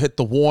before you hit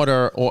the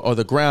water or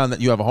the ground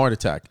that you have a heart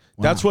attack.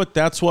 Wow.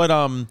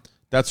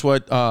 That's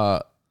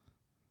what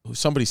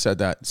somebody said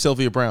that.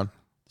 Sylvia Brown,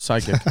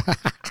 psychic.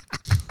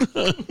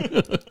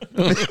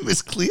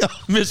 Miss Cleo.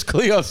 Miss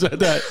Cleo said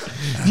that.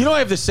 You know I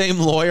have the same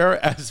lawyer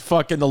as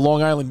fucking the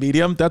Long Island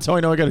Medium. That's how I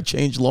know I got to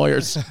change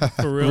lawyers.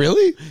 For real.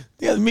 Really?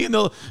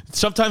 Yeah,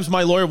 sometimes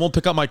my lawyer won't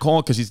pick up my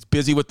call because he's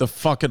busy with the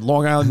fucking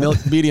Long Island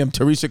Medium,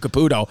 Teresa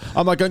Caputo.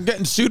 I'm like, I'm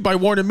getting sued by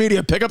Warner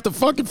Media. Pick up the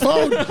fucking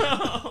phone.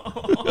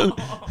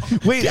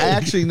 Wait, I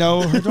actually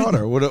know her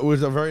daughter.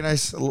 Was a very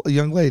nice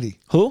young lady.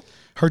 Who?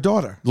 Her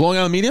daughter. Long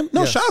Island Medium?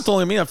 No, Yes. shout out to Long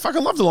Island Medium. I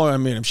fucking love the Long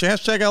Island Medium. She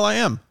hashtag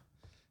LIM.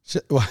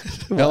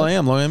 What?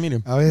 LIM, Long Island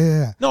Medium. Oh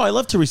yeah. No, I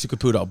love Teresa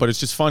Caputo, but it's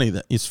just funny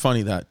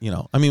that you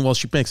know. I mean, well,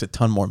 she makes a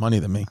ton more money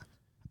than me.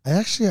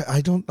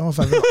 I don't know if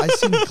I've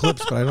seen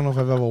clips, but I don't know if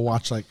I've ever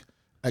watched like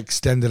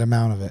extended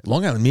amount of it.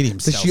 Long Island Medium.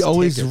 Does she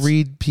always tickets.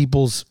 read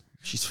people's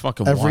She's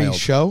fucking every wild.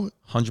 show?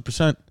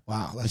 100%.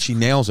 Wow, And she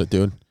nails it,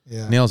 dude.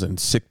 Yeah. Nails it. And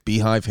sick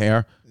beehive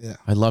hair. Yeah.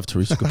 I love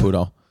Teresa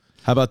Caputo.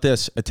 How about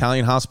this?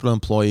 Italian hospital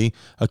employee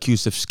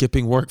accused of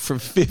skipping work for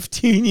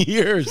 15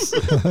 years.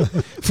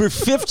 For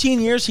 15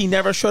 years, he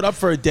never showed up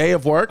for a day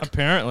of work.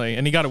 Apparently,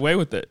 and he got away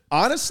with it.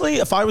 Honestly,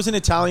 if I was an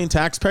Italian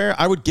taxpayer,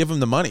 I would give him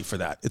the money for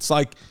that. It's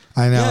like,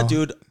 I know. yeah,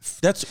 dude,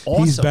 that's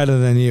awesome. He's better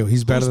than you.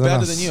 He's better Who's than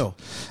better us. than you?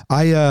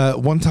 I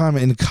one time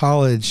in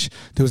college,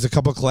 there was a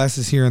couple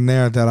classes here and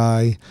there that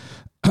I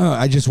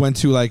just went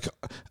to. Like,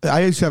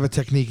 I used to have a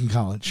technique in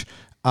college.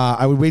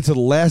 I would wait till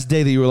the last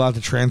day that you were allowed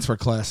to transfer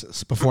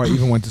classes before I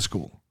even went to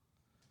school.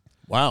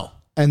 Wow.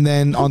 And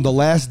then on the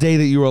last day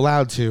that you were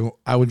allowed to,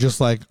 I would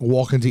just like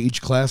walk into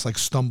each class, like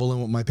stumble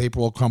in with my paper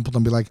all crumpled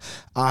and be like,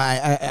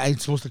 I'm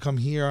supposed to come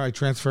here. I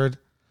transferred.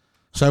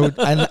 So I would,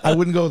 and I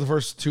wouldn't go the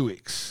first 2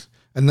 weeks.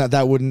 And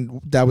that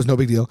was no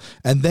big deal.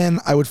 And then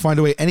I would find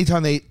a way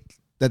anytime that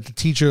the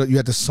teacher, you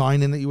had to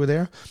sign in that you were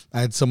there.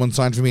 I had someone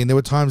sign for me. And there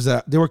were times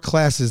that there were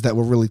classes that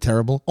were really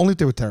terrible. Only if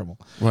they were terrible.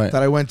 Right.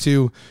 That I went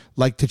to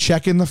like to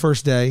check in the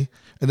first day.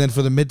 And then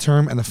for the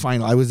midterm and the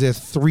final, I was there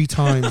 3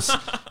 times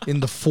in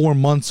the 4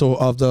 months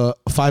of the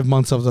 5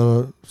 months of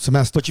the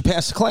semester. But you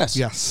passed the class.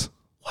 Yes.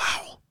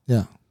 Wow.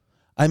 Yeah.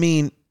 I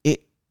mean,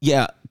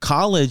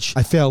 college.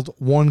 I failed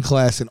one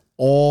class in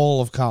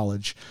all of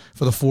college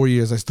for the 4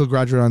 years. I still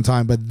graduated on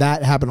time, but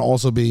that happened to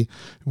also be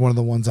one of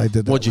the ones I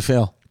did. What'd you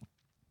fail?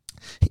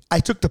 I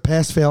took the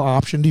pass-fail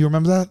option. Do you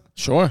remember that?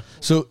 Sure.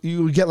 So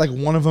you would get like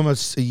one of them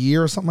a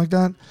year or something like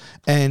that,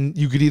 and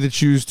you could either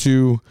choose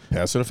to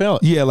Pass it or fail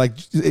it. yeah, like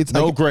it's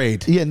No like,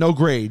 grade. Yeah, no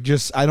grade.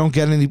 Just I don't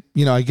get any.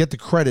 I get the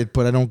credit,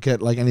 but I don't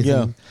get like anything.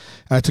 Yeah. And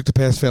I took the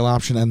pass-fail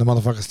option, and the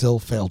motherfucker still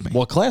failed me.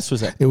 What class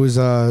was that? It was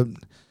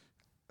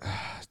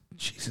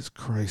Jesus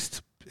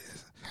Christ,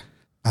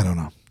 I don't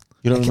know.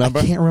 You don't remember?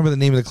 I can't remember the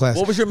name of the class.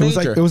 What was your It was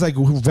major? like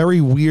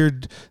very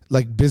weird,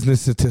 like business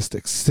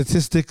statistics.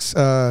 Statistics.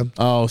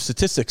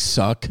 Statistics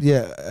suck.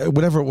 Yeah,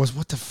 whatever it was.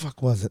 What the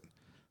fuck was it?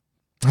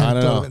 I don't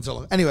haven't thought know. of it in so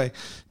long. Anyway,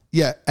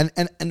 yeah,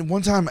 and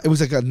one time it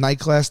was like a night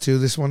class too.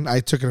 This one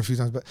I took it a few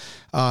times, but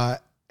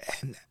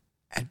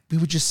and we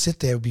would just sit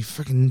there. It would be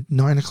freaking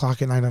 9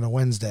 o'clock at night on a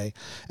Wednesday,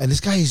 and this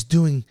guy is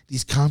doing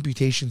these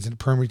computations and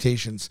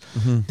permutations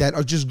that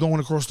are just going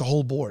across the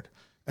whole board.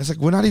 And it's like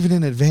we're not even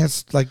in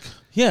advanced like.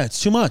 Yeah,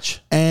 it's too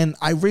much. And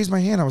I raised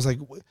my hand. I was like,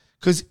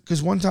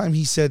 because one time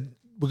he said,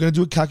 we're going to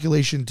do a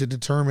calculation to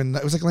determine,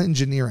 it was like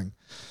engineering.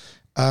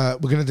 We're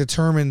going to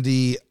determine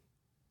the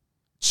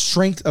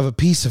strength of a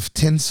piece of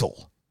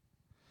tinsel.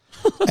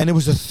 And it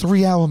was a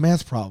 3-hour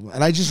math problem.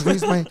 And I just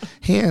raised my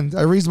hand.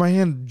 I raised my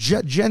hand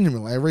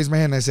genuinely. I raised my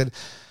hand and I said,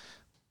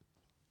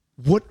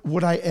 what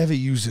would I ever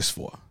use this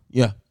for?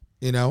 Yeah.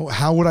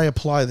 How would I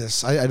apply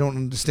this? I don't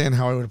understand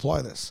how I would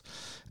apply this.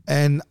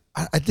 And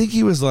I think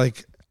he was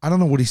like, I don't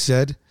know what he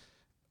said,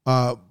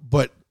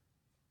 but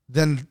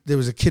then there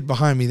was a kid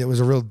behind me that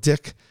was a real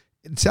dick.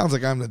 It sounds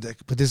like I'm the dick,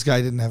 but this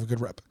guy didn't have a good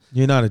rep.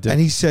 You're not a dick.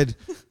 And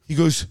he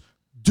goes,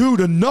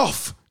 dude,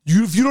 enough.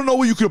 If you don't know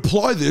where you could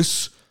apply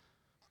this.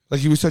 Like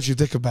he was such a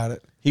dick about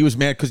it. He was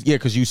mad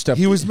because you stepped.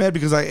 He was mad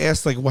because I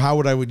asked like, well, how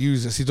would I would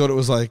use this? He thought it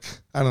was like,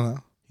 I don't know.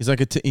 He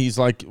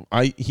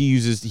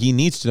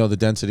needs to know the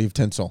density of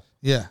tinsel.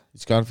 Yeah.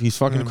 He's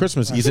fucking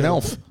Christmas. He's an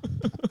elf.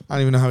 I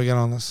don't even know how we got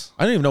on this.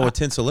 I don't even know what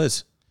tinsel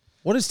is.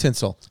 What is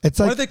tinsel? It's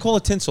Why like- do they call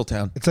it Tinsel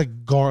Town? It's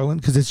like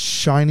garland because it's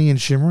shiny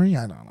and shimmery.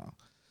 I don't know.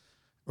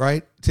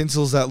 Right?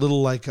 Tinsel's that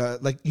little like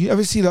you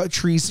ever see the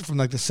trees from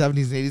like the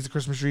 70s and 80s, the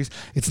Christmas trees?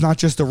 It's not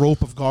just a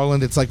rope of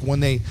garland. It's like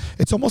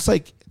it's almost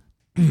like,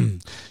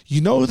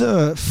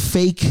 the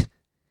fake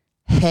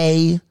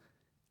hay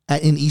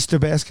in Easter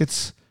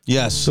baskets?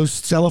 Yes. Those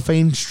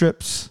cellophane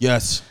strips?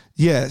 Yes.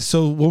 Yeah.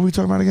 So what were we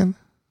talking about again?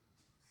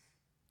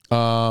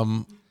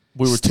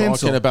 We were Tinsel.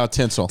 talking about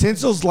tinsel.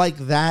 Tinsel's like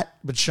that,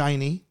 but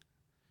shiny.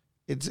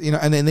 It's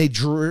and then they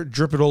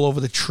drip it all over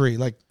the tree,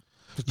 like.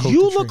 to coat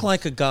You the look tree.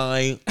 like a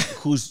guy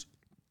whose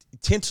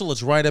tinsel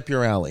is right up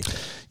your alley.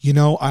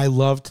 I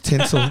loved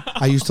tinsel.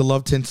 I used to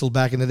love tinsel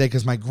back in the day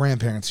because my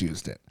grandparents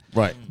used it.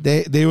 Right.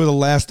 They were the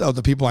last of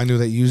the people I knew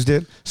that used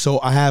it,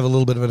 so I have a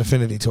little bit of an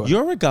affinity to it.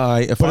 You're a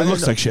guy. But it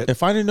looks like shit.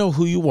 If I didn't know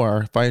who you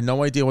were, if I had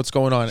no idea what's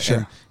going on,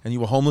 Sure. and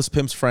you were homeless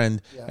pimp's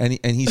friend, and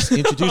he's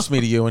introduced me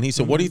to you, and he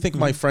said, "What do you think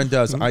my friend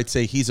does?" I'd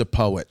say he's a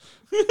poet.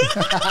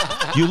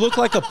 You look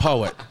like a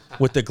poet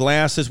with the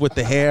glasses, with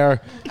the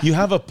hair. You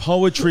have a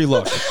poetry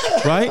look,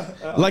 right?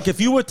 Like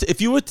if you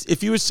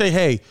would say,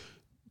 "Hey,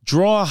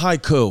 draw a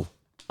haiku,"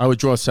 I would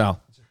draw Sal.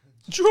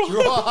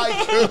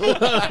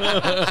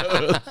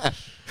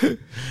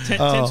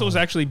 Tinsel's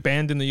actually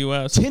banned in the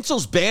U.S.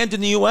 Tinsel's banned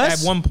in the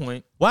U.S.? At one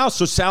point. Wow,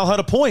 so Sal had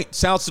a point.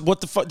 Sal said, what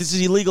the fuck? This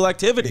is illegal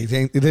activity.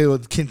 They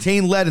would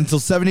contain lead until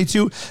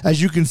 72, as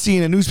you can see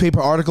in a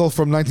newspaper article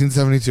from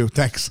 1972.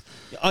 Thanks.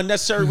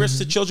 Unnecessary risks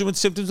to children with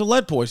symptoms of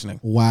lead poisoning.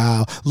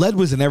 Wow. Lead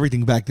was in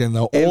everything back then,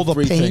 though. All the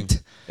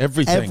paint.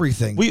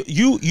 Everything.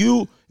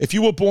 If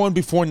you were born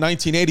before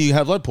 1980, you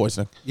had lead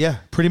poisoning. Yeah,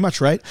 pretty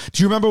much, right?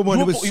 Do you remember when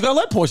it was... You got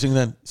lead poisoning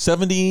then?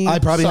 70? I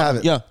probably have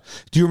it. Yeah.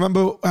 Do you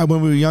remember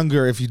when we were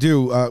younger? If you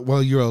do,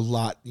 well, you're a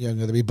lot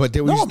younger than me. But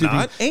there used to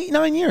be 8,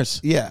 9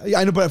 years. Yeah,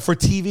 I know, but for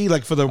TV,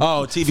 like for the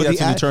TV,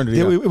 that's an eternity.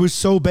 It was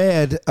so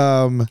bad,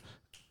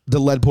 the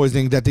lead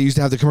poisoning, that they used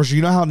to have the commercial.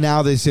 You know how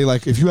now they say,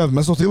 like, if you have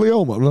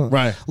mesothelioma,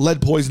 right?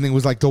 Lead poisoning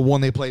was like the one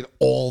they played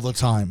all the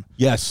time.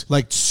 Yes,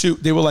 like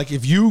they were like,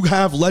 if you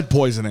have lead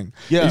poisoning,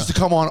 it used to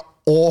come on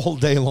all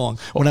day long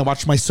when I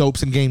watched my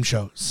soaps and game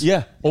shows.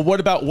 Yeah. Well,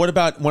 what about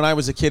when I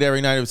was a kid? Every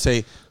night I would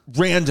say,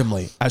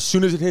 randomly, as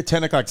soon as it hit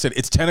 10 o'clock, I said,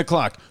 it's 10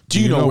 o'clock. Do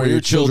you know where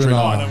your children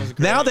are?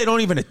 Now they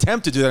don't even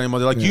attempt to do that anymore.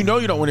 They're like, you know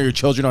don't know where your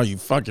children are, you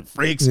fucking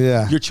freaks.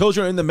 Yeah. Your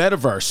children are in the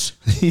metaverse.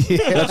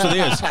 Yeah. That's what it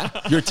is.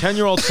 Your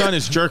 10-year-old son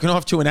is jerking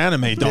off to an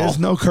anime doll. There's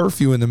no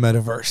curfew in the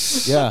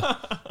metaverse. Yeah.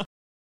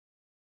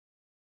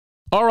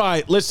 All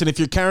right, listen, if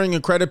you're carrying a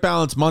credit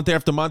balance month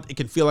after month, it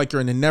can feel like you're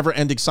in a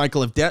never-ending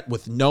cycle of debt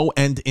with no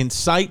end in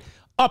sight.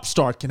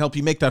 Upstart can help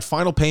you make that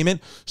final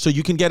payment so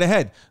you can get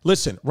ahead.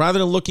 Listen, rather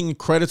than looking at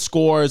credit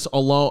scores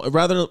alone,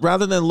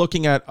 rather than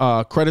looking at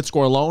credit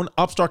score alone,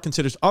 Upstart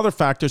considers other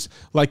factors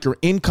like your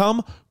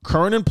income,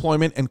 current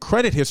employment, and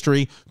credit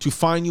history to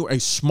find you a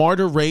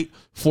smarter rate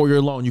for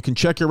your loan. You can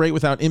check your rate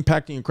without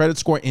impacting your credit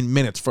score in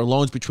minutes for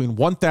loans between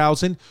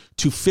 $1,000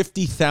 to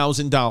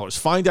 $50,000.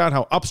 Find out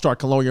how Upstart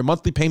can lower your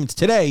monthly payments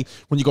today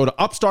when you go to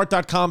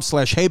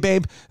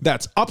upstart.com/heybabe.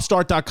 That's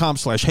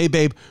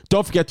upstart.com/heybabe.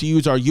 Don't forget to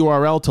use our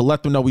URL to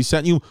let them know we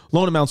sent you.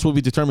 Loan amounts will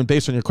be determined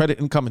based on your credit,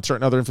 income, and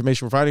certain other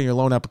information provided in your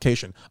loan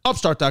application.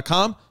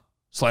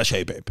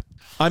 Upstart.com/heybabe.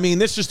 I mean,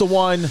 this is the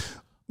one.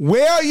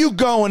 Where are you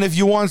going if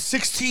you want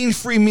 16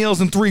 free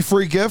meals and 3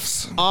 free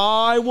gifts?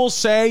 I will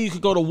say you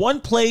could go to one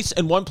place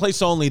and one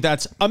place only.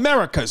 That's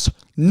America's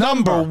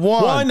number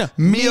one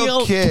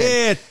meal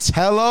kit.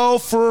 Hello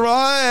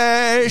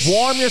Fresh.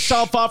 Warm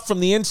yourself up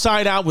from the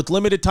inside out with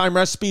limited time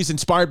recipes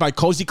inspired by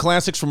cozy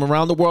classics from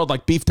around the world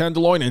like beef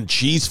tenderloin and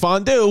cheese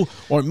fondue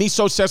or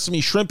miso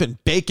sesame shrimp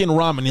and bacon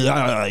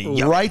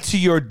ramen. Right to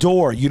your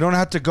door. You don't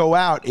have to go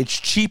out. It's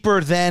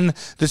cheaper than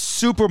the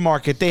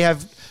supermarket.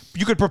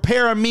 You could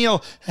prepare a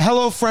meal.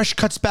 HelloFresh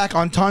cuts back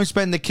on time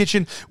spent in the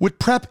kitchen with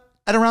prep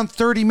at around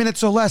 30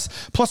 minutes or less,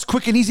 plus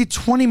quick and easy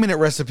 20-minute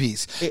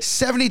recipes.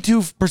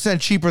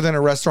 72% cheaper than a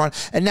restaurant.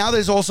 And now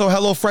there's also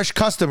HelloFresh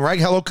Custom, right?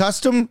 Hello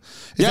Custom?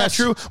 Is that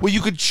true? Where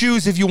you could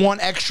choose if you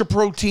want extra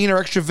protein or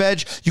extra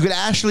veg. You could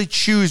actually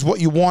choose what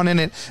you want in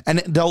it, and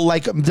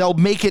they'll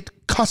make it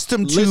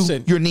custom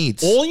to your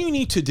needs. All you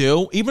need to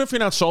do, even if you're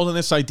not sold on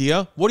this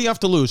idea, what do you have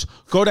to lose?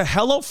 Go to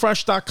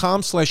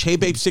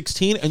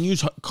HelloFresh.com/HeyBabe16 and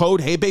use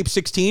code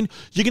HeyBabe16.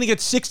 You're going to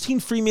get 16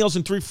 free meals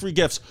and 3 free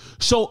gifts.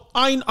 So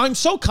I'm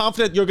so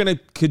confident you're going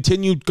to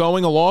continue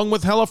going along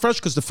with HelloFresh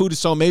because the food is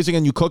so amazing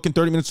and you cook in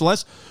 30 minutes or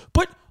less.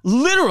 But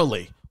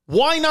literally,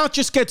 why not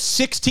just get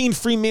 16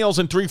 free meals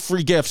and 3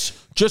 free gifts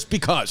just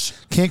because?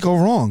 Can't go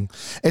wrong.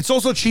 It's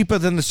also cheaper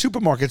than the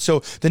supermarket.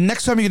 So the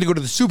next time you're going to go to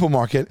the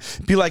supermarket,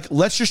 be like,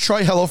 let's just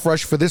try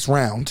HelloFresh for this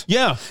round.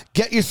 Yeah.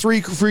 Get your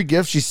 3 free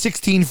gifts, your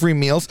 16 free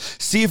meals.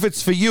 See if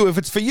it's for you. If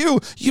it's for you,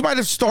 you might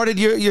have started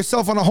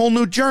yourself on a whole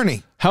new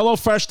journey.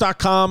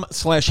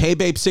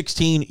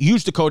 HelloFresh.com/HeyBabe16.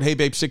 Use the code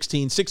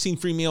HeyBabe16. 16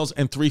 free meals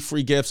and 3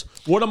 free gifts.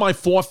 What are my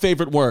 4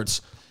 favorite words?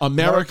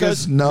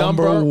 America's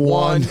number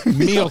one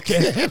meal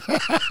kit.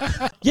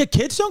 Yeah,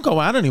 kids don't go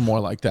out anymore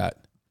like that.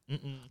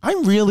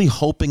 I'm really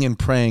hoping and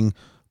praying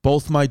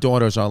both my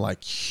daughters are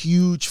like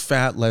huge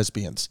fat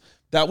lesbians.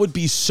 That would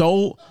be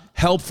so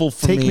helpful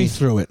for me. Take me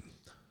through it.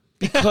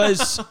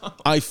 Because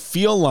I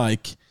feel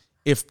like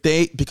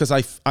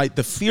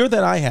the fear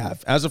that I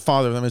have as a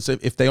father of them is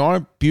if they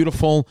are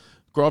beautiful,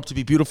 grow up to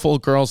be beautiful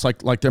girls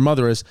like their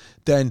mother is,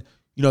 then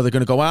they're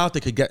going to go out, they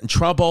could get in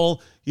trouble,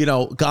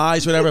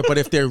 guys, whatever. But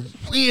if they're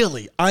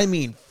really,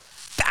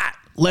 fat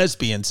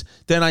lesbians,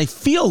 then I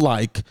feel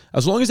like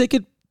as long as they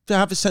could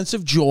have a sense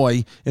of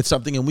joy in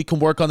something and we can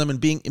work on them and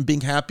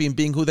being happy and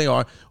being who they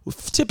are,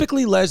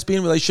 typically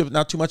lesbian relationship,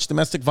 not too much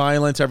domestic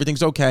violence,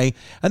 everything's okay.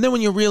 And then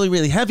when you're really,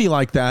 really heavy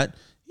like that,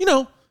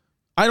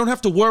 I don't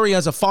have to worry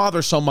as a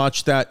father so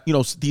much that,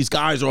 these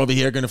guys are over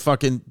here going to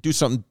fucking do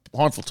something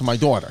harmful to my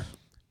daughter.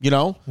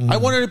 I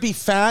want her to be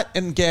fat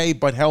and gay,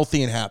 but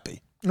healthy and happy.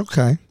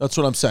 Okay. That's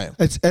what I'm saying.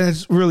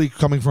 It's really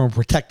coming from a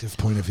protective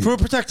point of view. From a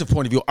protective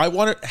point of view, I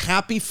want her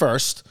happy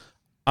first.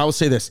 I will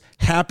say this: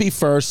 happy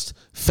first,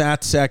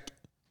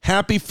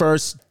 happy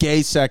first,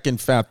 gay second,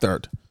 fat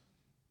third.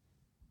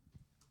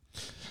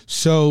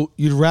 So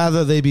you'd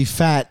rather they be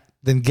fat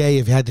than gay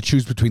if you had to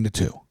choose between the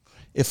two?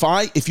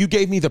 If you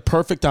gave me the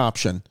perfect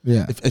option,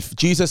 if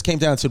Jesus came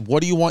down and said,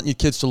 what do you want your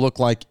kids to look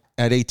like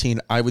at 18,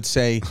 I would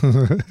say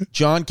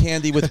John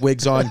Candy with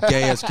wigs on,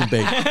 gay as can be.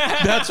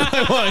 That's what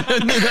I want.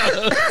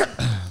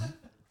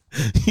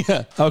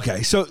 Yeah.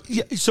 Okay, so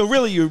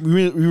really, you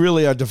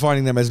really are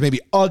defining them as maybe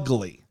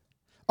ugly.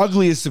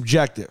 Ugly is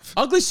subjective.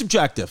 Ugly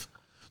subjective.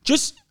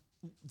 Just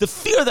the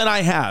fear that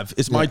I have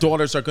is my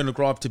daughters are going to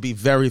grow up to be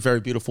very, very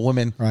beautiful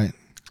women. Right.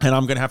 And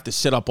I'm going to have to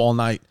sit up all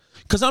night.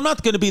 Because I'm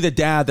not going to be the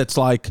dad that's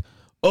like,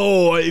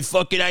 oh, I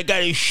got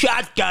a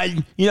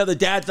shotgun. You know, the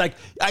dad's like,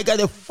 I got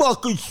a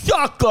fucking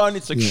shotgun.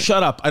 It's like,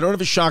 shut up. I don't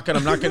have a shotgun.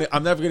 I'm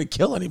never going to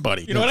kill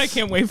anybody. You know what I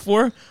can't wait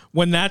for?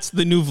 When that's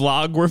the new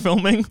vlog we're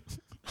filming.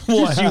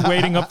 Just you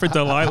waiting up for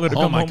Delilah to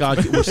come home. Oh my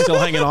God, we're still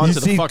hanging on to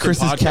the fucking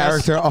Chris's podcast.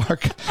 character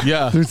arc.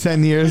 Yeah. Through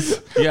 10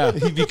 years. Yeah.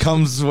 He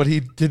becomes what he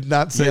did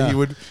not say he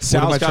would.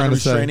 Sal's got a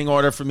restraining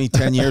order for me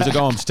 10 years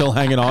ago. I'm still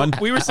hanging on.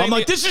 We were saying I'm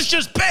like, this is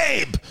just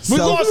babe. We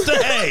lost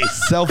the hay.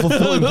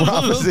 Self-fulfilling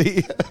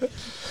prophecy.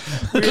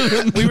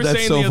 We were That's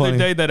saying so the other funny.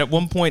 day that at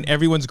one point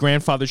everyone's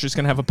grandfather's just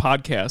going to have a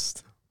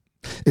podcast.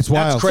 It's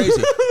wild. That's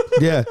crazy.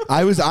 Yeah,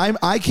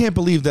 I can't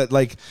believe that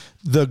like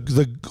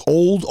the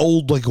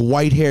old like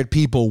white haired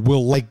people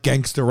will like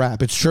gangster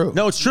rap. It's true.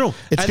 No, it's true.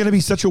 It's going to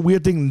be such a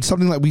weird thing,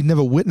 something like we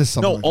never witnessed.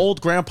 Something No, like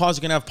old grandpas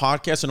are going to have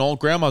podcasts, and old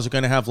grandmas are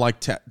going to have like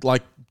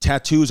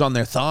tattoos on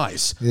their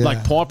thighs,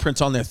 like paw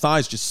prints on their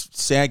thighs, just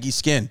saggy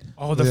skin.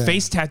 Oh, the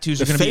face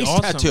tattoos are The going to be face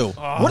awesome. tattoo.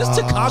 Oh. What is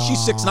Tekashi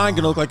 6ix9ine going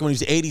to look like when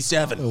he's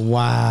 87? that.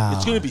 Wow,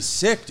 It's going to be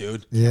sick,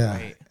 dude. yeah.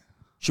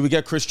 Should we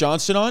get Chris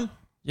Johnston on?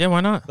 Yeah,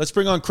 why not? Let's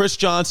bring on Chris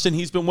Johnston.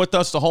 He's been with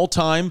us the whole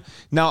time.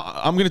 Now,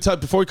 I'm going to tell,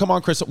 before we come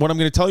on, Chris, what I'm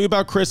going to tell you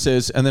about Chris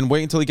is, and then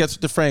wait until he gets to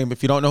the frame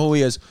if you don't know who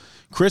he is.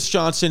 Chris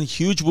Johnston,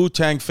 huge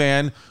Wu-Tang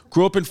fan,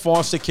 grew up in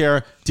foster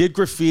care, did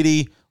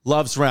graffiti,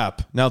 loves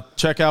rap. Now,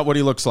 check out what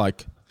he looks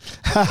like.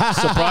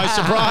 Surprise,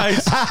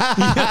 surprise.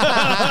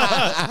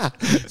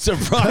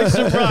 Surprise,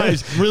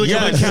 surprise. Really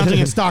good at counting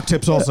in stock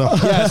tips also.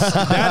 Yes,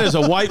 that is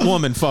a white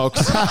woman,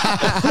 folks.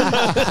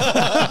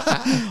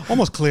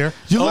 Almost clear.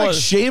 You look like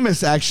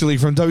Sheamus actually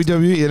from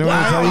WWE. You know what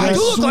I'm I telling you?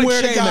 look like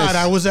swear to Sheamus. God,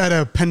 I was at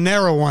a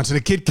Panera once, and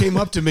a kid came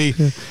up to me,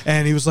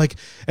 and he was like,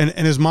 and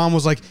his mom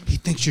was like, he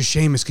thinks you're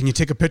Sheamus. Can you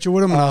take a picture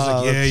with him? And I was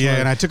like, yeah, that's yeah. funny.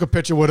 And I took a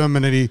picture with him,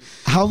 and then he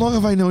How long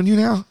have I known you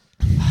now?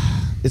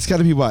 It's got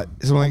to be what?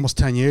 Is it like almost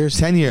 10 years.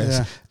 10 years.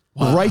 Yeah.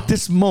 Right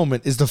this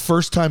moment is the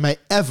first time I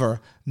ever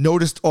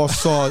noticed or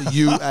saw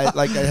you at,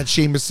 like I had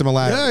Sheamus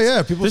similarities. Yeah,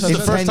 yeah. People This said is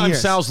the that. first time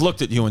years. Sal's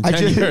looked at you in I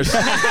 10 years.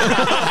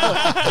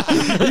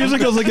 He usually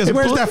goes like this.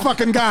 Where's that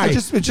fucking guy?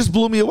 It just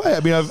blew me away.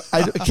 I mean,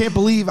 I can't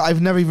believe I've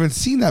never even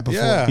seen that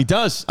before. Yeah. He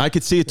does. I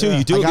could see it too. Yeah.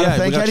 You do. I gotta Yeah,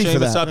 thank we got Eddie for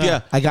Sheamus that. up.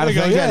 Yeah. I got to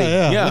There thank you go. Eddie.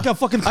 Yeah. Yeah. Look how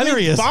fucking I clear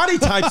mean, he is. body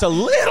type's a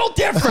little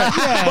different.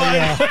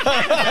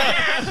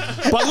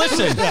 But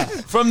listen,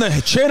 from the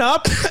chin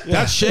up,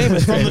 that's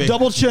Sheamus, From the baby.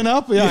 double chin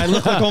up, yeah, I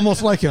look like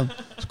almost like him.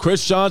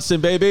 Chris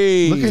Johnston,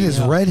 baby. Look at his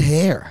red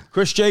hair.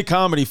 Chris J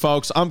Comedy,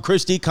 folks. I'm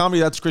Chris D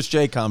Comedy. That's Chris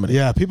J Comedy.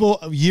 Yeah, people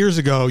years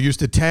ago used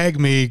to tag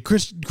me,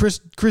 Chris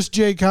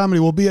J Comedy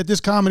will be at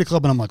this comedy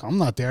club, and I'm like, I'm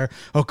not there.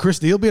 Oh, Chris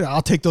D will be there.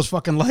 I'll take those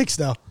fucking likes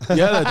though. Yeah,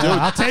 that dude.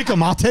 I'll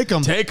take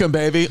them. Take him,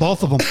 baby.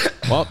 Both of them.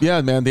 Well, yeah,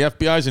 man. The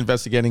FBI's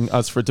investigating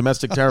us for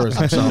domestic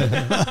terrorism. So,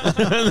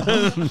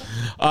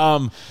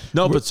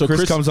 no, but so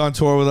Chris comes on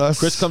tour with us.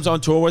 Chris comes on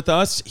tour with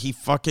us. He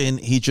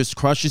just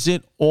crushes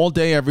it all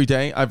day, every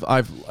day.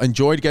 I've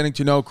enjoyed getting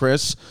to know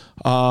Chris.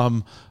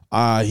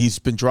 He's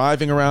been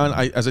driving around.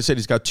 As I said,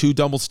 he's got 2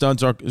 double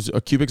studs,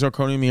 cubic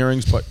zirconium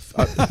earrings, but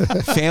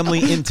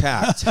family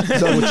intact,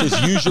 which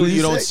is usually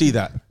you don't see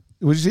that.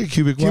 What did you say?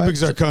 Cubic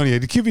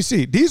zirconia, the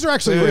QVC. These are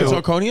actually Cubic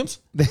real. zirconiums?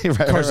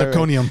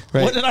 Zirconium.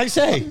 Right. What did I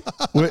say?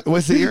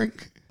 What's the earring?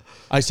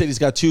 I said he's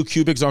got 2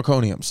 cubic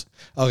zirconiums.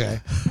 Okay.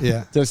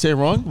 Yeah. Did I say it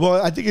wrong?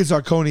 Well, I think it's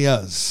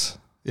zirconias.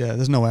 Yeah,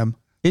 there's no M.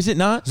 Is it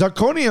not?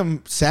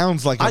 Zirconium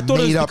sounds like a I thought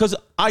it was made up because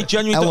I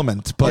genuinely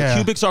element, but Yeah.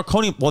 cubic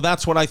zirconium. Well,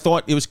 that's what I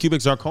thought. It was cubic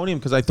zirconium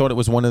because I thought it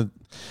was one of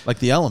like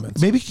the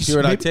elements. maybe, here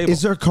at our maybe table.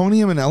 is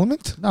zirconium an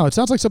element? No, it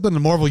sounds like something the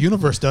Marvel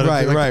Universe does.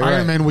 Right, like right, Iron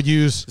right. Man would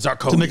use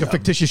Zirconium. to make a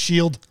fictitious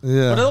shield.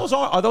 Yeah. But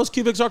are those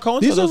cubic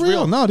zirconiums? These are are those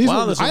real. No, these wow,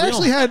 are. those I real.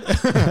 actually had.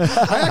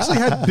 I actually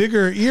had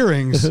bigger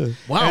earrings.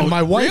 Wow, And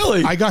my wife.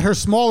 really? I got her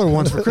smaller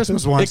ones for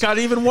Christmas once. It got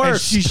even And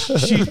worse. she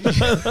He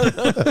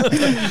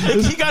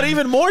got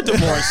even more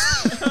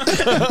divorced.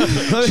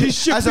 she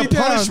shook As me a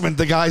down. punishment,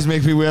 the guys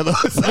make me wear those.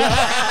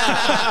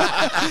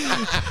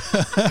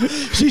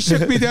 She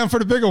shook me down for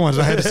the bigger ones.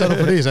 I had to settle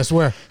for these. I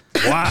swear.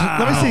 Wow.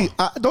 Let me see.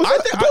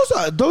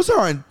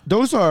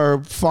 Those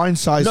are fine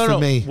size No, for no.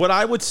 me. What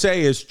I would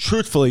say is,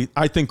 truthfully,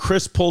 I think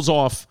Chris pulls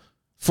off.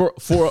 For a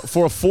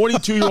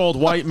 42-year-old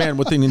white man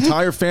with an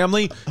entire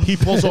family, he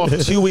pulls off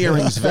 2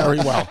 earrings very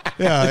well.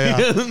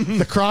 Yeah.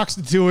 The Crocs,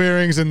 the 2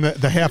 earrings, and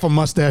the half a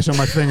mustache on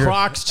my finger.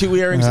 Crocs, 2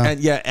 earrings,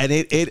 and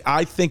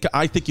I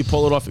think you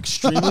pull it off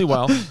extremely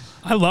well.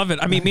 I love it.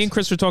 I mean, me and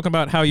Chris were talking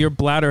about how your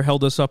bladder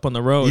held us up on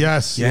the road.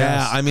 Yes. Yeah,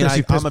 yes. I mean, Chrissy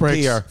I'm piss a breaks.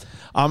 peer.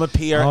 I'm a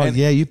peer. Oh and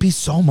yeah, you pee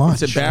so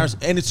much. It's embarrassing,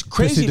 and it's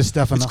crazy.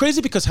 Distefano. It's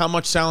crazy because how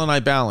much Sal and I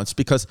balance.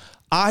 Because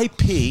I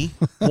pee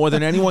more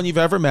than anyone you've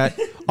ever met,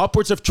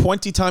 upwards of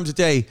 20 times a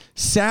day.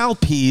 Sal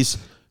pees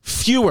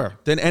fewer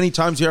than any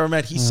times you ever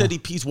met. He said he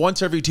pees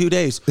once every 2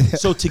 days.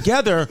 So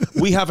together,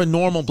 we have a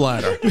normal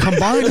bladder.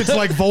 Combined, it's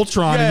like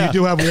Voltron, and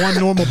you do have one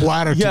normal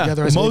bladder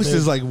together. as Most a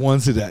is like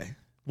once a day.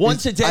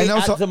 Once a day I know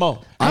at so- the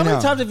most. I How many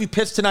know. times have you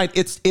pissed tonight?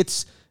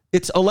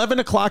 It's 11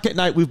 o'clock at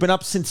night. We've been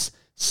up since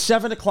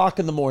 7 o'clock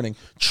in the morning.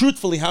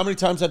 Truthfully, how many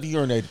times have you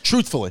urinated?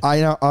 Truthfully.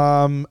 I know.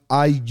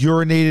 I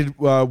urinated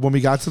when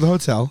we got to the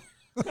hotel,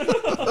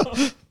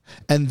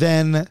 and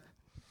then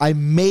I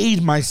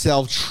made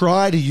myself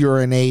try to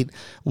urinate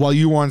while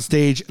you were on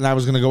stage, and I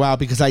was going to go out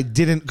because I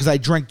didn't, because I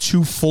drank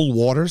 2 full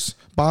waters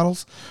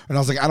bottles, and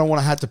I was like, I don't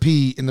want to have to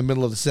pee in the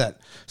middle of the set,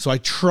 so I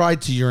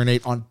tried to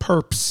urinate on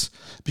purpose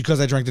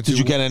because I drank the 2. Did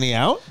you get any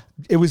out?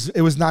 It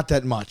was not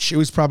that much. It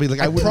was probably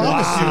like I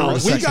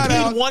promise you, we got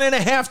out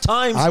 1.5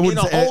 times I in would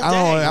a say- whole I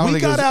don't know, day. I don't We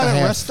think it was got out a at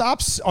half. rest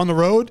stops on the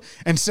road,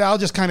 and Sal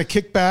just kind of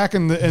kicked back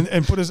and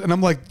put his, and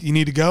I'm like, "You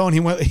need to go," and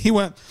he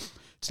went.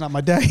 It's not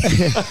my day.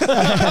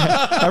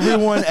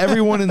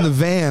 everyone in the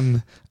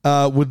van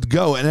would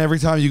go, and every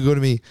time you go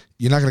to me,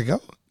 you're not gonna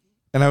go,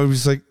 and I was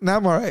just like, no,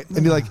 I'm all right.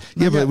 And you're like,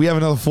 yeah, but we have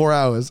another 4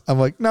 hours. I'm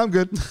like, no, I'm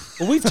good.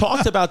 Well, we've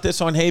talked about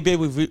this on Hey Babe.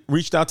 We've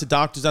reached out to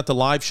doctors at the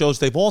live shows.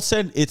 They've all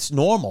said it's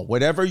normal.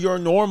 Whatever your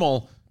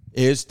normal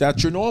is,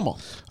 that's your normal.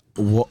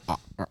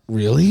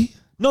 Really?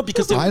 No,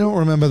 because I don't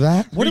remember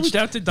that. Reached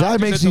out to doctors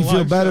That makes at the me feel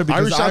live better show.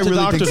 because reached I out to really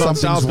think doctors on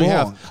Sal's something's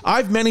wrong. behalf.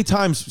 I've many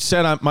times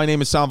said my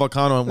name is Sal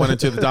Vulcano and went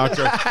into the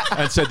doctor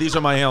and said these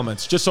are my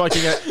ailments just so I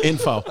can get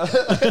info.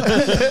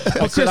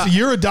 Well, Chris,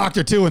 you're a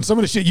doctor too, and some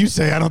of the shit you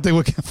say, I don't think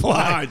we can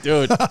fly.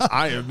 Dude,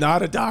 I am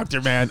not a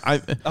doctor, man.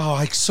 Oh,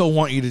 I so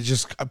want you to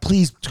just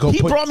please go.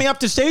 He brought me up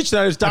to stage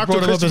tonight as Dr.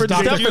 Christopher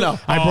Distefano.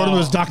 I brought him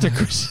as Dr.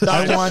 Chris.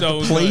 I want so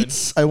the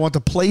plates. I want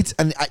the plates,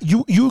 and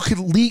you could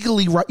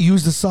legally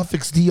use the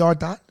suffix dr.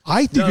 Dot.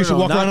 I think you should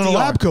walk around in a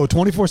lab coat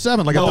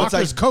 24/7, like a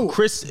doctor's coat.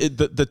 Chris,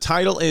 the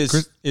title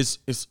is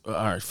all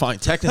right, fine.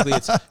 Technically,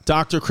 it's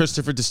Dr.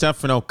 Christopher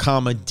Distefano,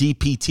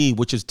 DPT,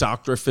 which is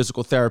Doctor of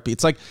Physical Therapy.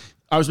 It's like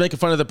I was making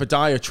fun of the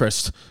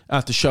podiatrist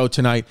at the show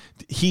tonight.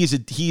 He's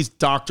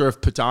Doctor of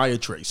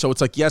Podiatry, so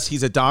it's like yes,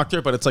 he's a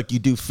doctor, but it's like you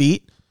do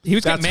feet. He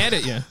got mad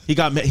at you.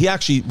 He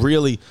actually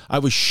really. I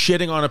was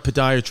shitting on a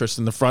podiatrist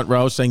in the front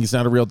row, saying he's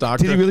not a real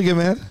doctor. Did he really get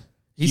mad?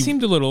 He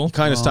seemed a little.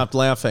 Kind of stopped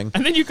laughing.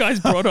 And then you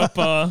guys brought up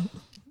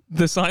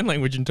the sign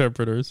language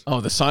interpreters.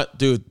 Oh,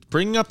 dude,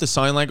 bringing up the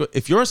sign language.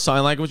 If you're a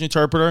sign language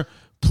interpreter,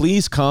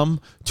 please come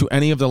to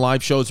any of the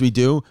live shows we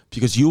do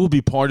because you will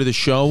be part of the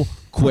show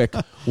quick.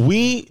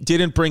 We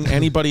didn't bring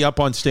anybody up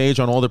on stage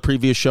on all the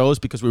previous shows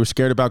because we were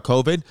scared about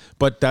COVID,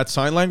 but that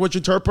sign language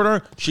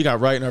interpreter, she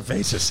got right in our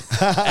faces.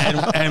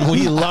 and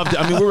we loved it.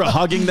 I mean, we were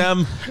hugging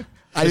them.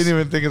 I didn't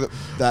even think of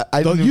that.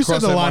 You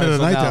said the line of the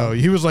night, though.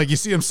 He was like, you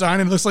see him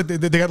signing, it looks like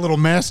they got little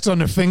masks on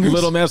their fingers.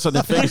 Little mess on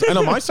their fingers. I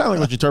know my sign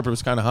language interpreter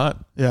was kind of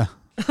hot. Yeah.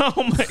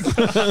 Oh my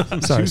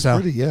god! Sorry, She was Sal.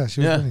 pretty. Yeah,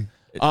 she was pretty.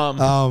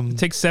 It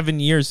takes 7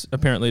 years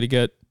apparently to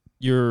get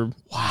your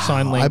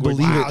sign language. I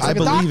believe it. It's I like a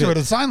believe doctorate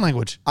it. of sign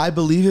language. I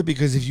believe it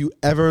because if you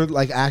ever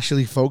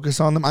actually focus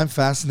on them, I'm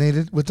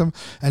fascinated with them.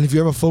 And if you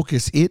ever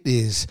focus, it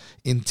is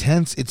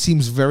intense. It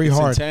seems very It's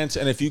hard. intense.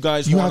 And if you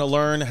guys You want to have-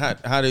 learn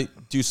how to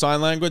do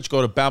sign language,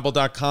 go to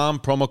babbel.com,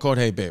 promo code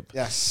HeyBabe.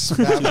 Yes.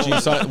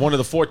 One of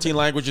the 14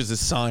 languages is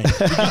sign.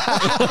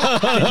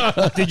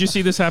 Did you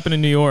see this happen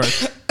in New York?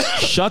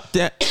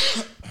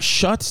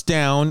 Shuts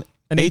down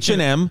An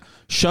H&M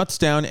shuts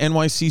down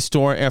NYC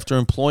store after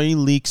employee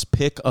leaks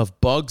pic of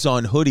bugs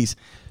on hoodies.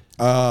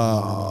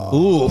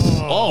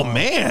 Oh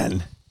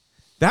man,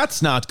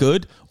 that's not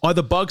good. Are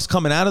the bugs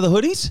coming out of the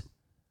hoodies?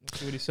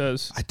 See what he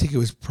says. I think it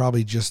was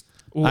probably just.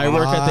 I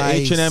work at the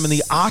Nice. H&M and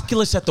the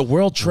Oculus at the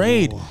World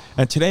Trade.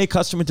 And today a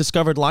customer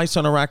discovered lice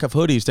on a rack of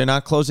hoodies. They're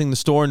not closing the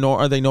store, nor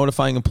are they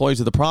notifying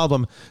employees of the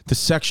problem. The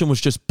section was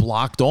just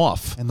blocked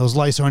off. And those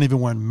lice aren't even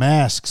wearing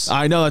masks.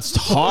 I know, that's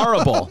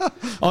horrible.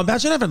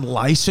 Imagine having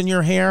lice in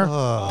your hair.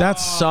 That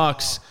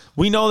sucks.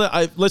 We know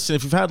that. Listen,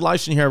 if you've had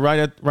lice in your hair, write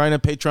at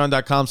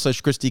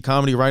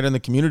patreon.com/ChrisDComedy, right on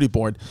the community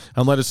board,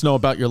 and let us know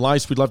about your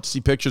lice. We'd love to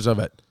see pictures of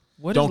it.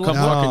 What Don't is come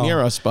lice? fucking near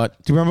us, but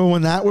Do you remember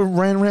when that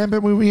ran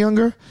rampant when we were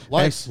younger?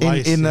 Lice.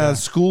 In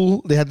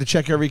school, they had to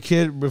check every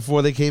kid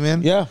before they came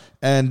in. Yeah.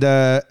 And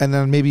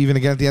then maybe even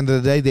again at the end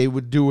of the day, they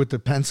would do with the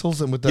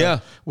pencils and with the Yeah.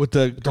 with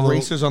the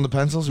erasers on the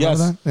pencils. yes,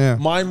 Remember that? Yeah.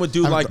 mine would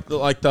do like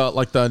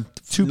the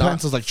Two not-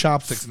 pencils like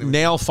chopsticks.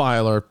 nail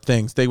filer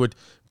things. They would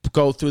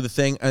go through the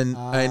thing, and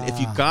if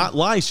you got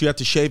lice, you had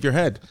to shave your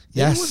head.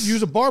 They would Yes.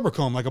 use a barber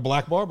comb, like a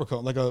black barber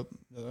comb, like a.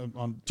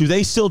 On, Do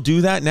they still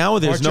do that now? Or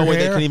there's Part no your way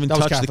they hair? can even That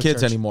was touch the Catholic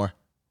kids Church. anymore.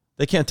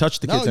 They can't touch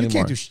the no, kids you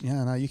anymore. can't do.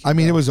 Yeah, no, you can't. I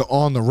mean, it was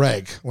on the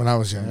reg when I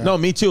was young. No,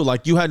 me too.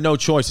 Like you had no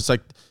choice. It's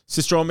like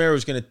Sister O'Mara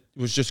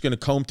was just gonna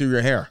comb through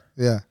your hair.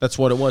 Yeah. That's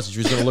what it was. She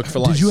was gonna look for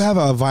lice. Did you have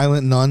a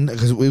violent nun?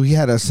 Because we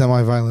had a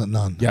semi-violent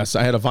nun. Yes,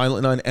 I had a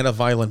violent nun and a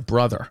violent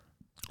brother.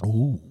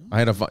 Ooh. I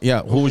had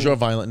Who was your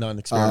violent nun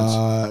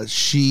experience?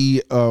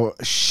 She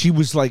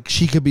was like,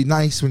 she could be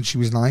nice when she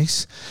was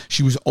nice.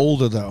 She was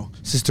older though,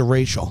 Sister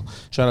Rachel.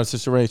 Shout out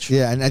Sister Rach.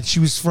 Yeah, and she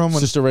was from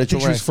Sister I Rachel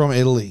think she was Ray. from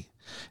Italy,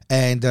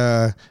 and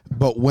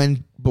but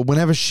when but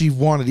whenever she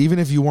wanted, even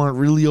if you weren't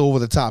really over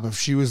the top, if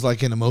she was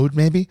like in a mood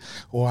maybe,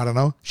 or I don't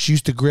know, she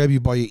used to grab you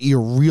by your ear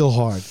real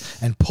hard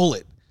and pull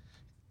it.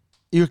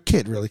 You're a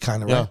kid, really,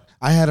 kind of, right? Yeah.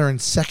 I had her in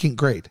 2nd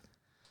grade.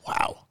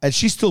 Wow. And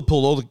she still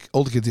pulled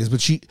older kids' ears,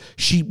 but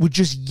she would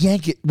just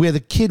yank it where the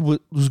kid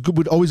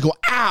would always go,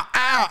 ow,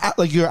 ow, ow,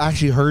 like you're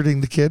actually hurting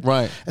the kid.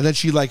 Right. And then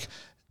she like,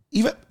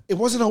 even, it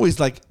wasn't always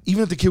like,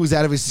 even if the kid was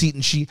out of his seat,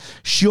 and she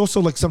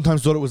also like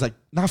sometimes thought it was like,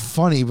 not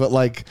funny, but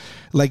like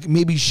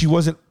maybe she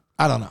wasn't,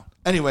 I don't know.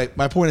 Anyway,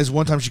 my point is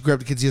one time she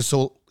grabbed the kid's ear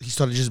so he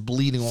started just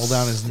bleeding all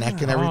down his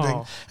neck and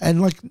everything. And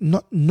like,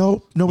 no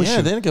issue. Yeah,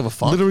 they didn't give a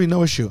fuck. Literally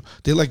no issue.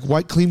 They like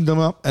white cleaned them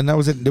up and that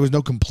was it. There was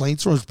no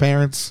complaints from his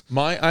parents.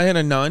 I had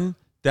a nun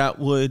that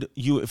would,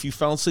 if you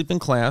fell asleep in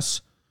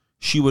class,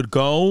 she would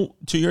go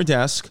to your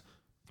desk,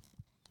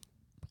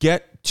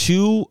 get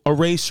 2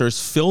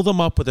 erasers, fill them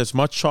up with as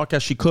much chalk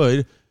as she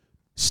could,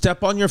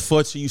 step on your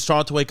foot so you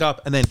start to wake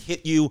up, and then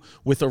hit you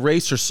with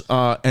erasers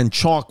and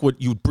chalk.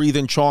 You'd breathe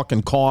in chalk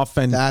and cough.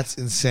 And That's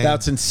insane.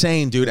 That's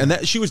insane, dude.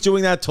 And she was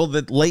doing that till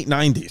the late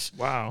 90s.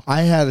 Wow.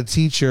 I had a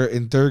teacher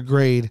in 3rd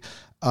grade.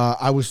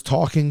 I was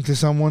talking to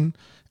someone,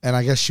 and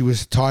I guess she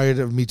was tired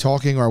of me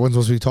talking, or I wasn't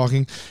supposed to be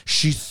talking.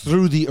 She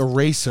threw the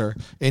eraser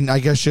in, I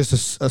guess,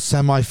 just a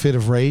semi-fit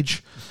of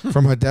rage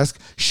from her desk.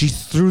 She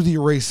threw the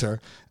eraser,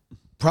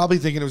 probably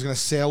thinking it was going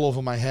to sail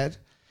over my head.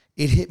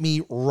 It hit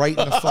me right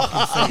in the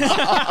fucking face.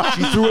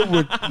 She threw it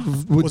with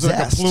Was it like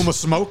a zest. plume of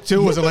smoke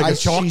too? Was it like a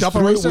chalked up She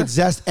threw it eraser? with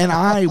zest, and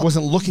I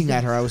wasn't looking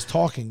at her. I was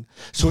talking.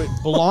 So it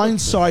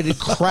blindsided,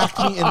 cracked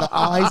me in the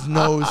eyes,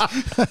 nose.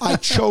 I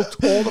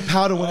choked. All the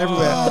powder went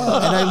everywhere.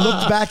 And I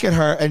looked back at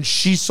her, and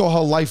she saw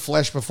her life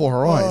flash before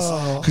her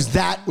eyes. Because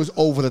that was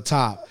over the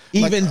top.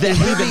 Even then- it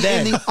hit even me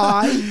then. in the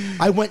eye,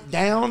 I went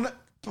down.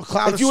 A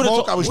cloud If of you would've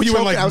smoke. to- I was Were you in,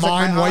 choking. like, I was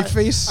mime my white eye-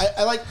 face?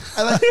 I like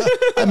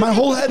and my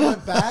whole head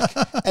went back,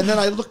 and then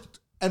I looked,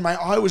 and my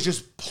eye was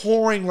just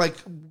pouring like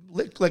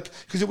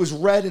because it was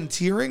red and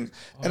tearing,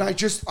 and I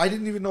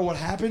didn't even know what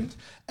happened,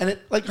 and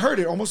it like hurt.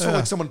 It almost felt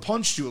like someone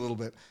punched you a little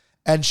bit.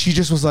 And she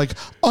just was like,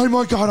 "Oh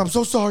my God, I'm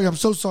so sorry. I'm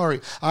so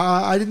sorry.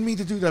 I didn't mean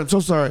to do that. I'm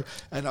so sorry."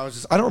 And I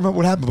don't remember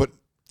what happened, but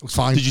it was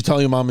fine. Did you tell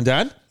your mom and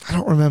dad? I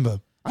don't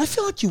remember. I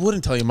feel like you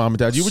wouldn't tell your mom and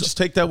dad. You would just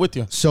take that with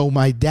you. So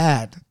my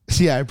dad,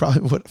 yeah, I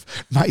probably would have.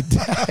 My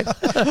dad,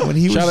 when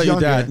he was Shout out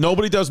younger, your dad.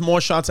 Nobody does more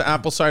shots of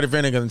apple cider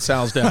vinegar than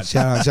Sal's dad.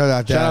 Shout out,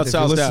 Dad. Shout out if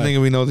Sal's you're dad. listening,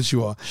 and we know that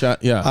you are.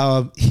 Yeah.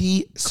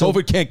 So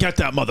COVID can't get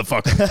that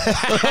motherfucker.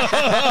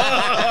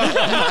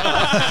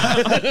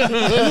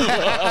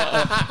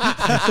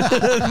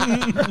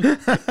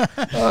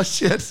 oh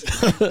shit,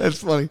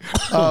 that's funny.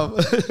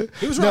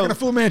 He was rocking a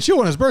Fu Manchu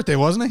on his birthday,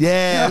 wasn't he?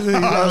 Yeah, that was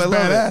I love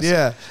badass. it.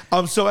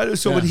 Yeah.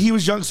 So when he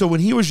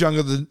was young,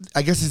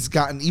 I guess it's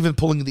gotten even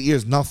pulling the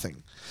ears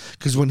nothing,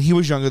 because when he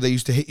was younger, they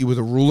used to hit you with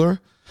a ruler.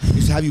 They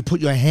used to have you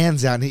put your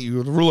hands out and hit you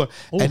with a ruler.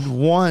 And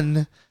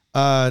one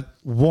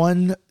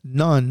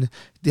nun,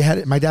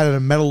 my dad had a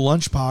metal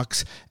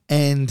lunchbox,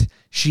 and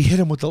she hit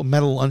him with the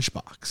metal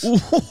lunchbox.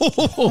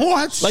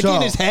 What? Like So-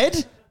 in his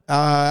head?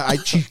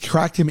 She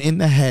cracked him in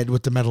the head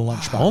with the metal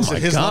lunchbox. Oh my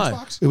His God.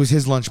 lunchbox? It was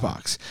his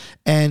lunchbox.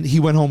 And he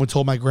went home and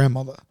told my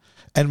grandmother.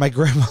 And my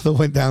grandmother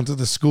went down to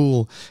the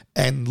school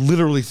and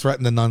literally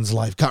threatened the nun's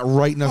life, got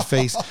right in her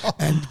face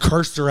and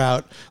cursed her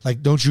out.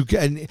 Like, don't you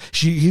get, and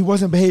he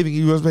wasn't behaving.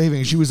 He was behaving.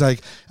 And she was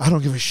like, I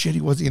don't give a shit. He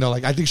wasn't,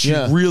 like, I think she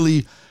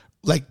really,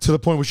 like, to the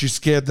point where she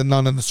scared the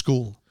nun in the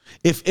school.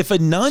 If a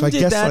nun So I did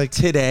guess, that like-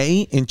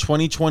 today in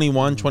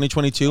 2021,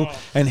 2022,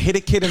 and hit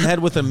a kid in the head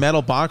with a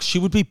metal box, she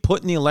would be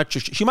put in the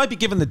electric. She might be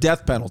given the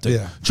death penalty.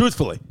 Yeah.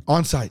 Truthfully.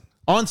 On site.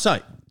 On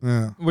site.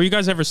 Were you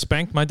guys ever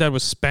spanked? My dad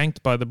was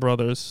spanked by the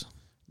brothers.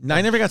 No,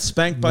 I never got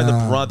spanked by the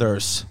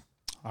brothers.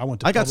 I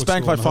got got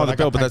spanked by Father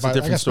Bill, but that's a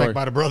different story.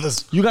 By the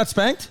brothers. You got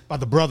spanked? By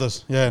the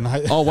brothers. Yeah. And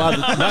Oh, wow.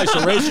 Nice.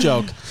 A race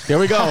joke. Here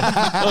we go.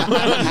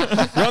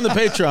 You're on the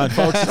Patreon,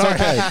 folks. It's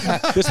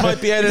okay. This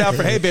might be edited out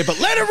for Hey Babe, but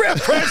let it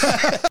rip,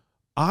 Chris.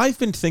 I've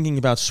been thinking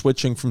about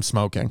switching from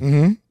smoking.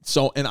 Mm-hmm.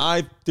 So,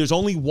 there's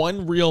only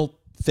one real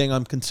thing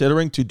I'm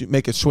considering to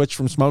make a switch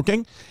from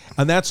smoking,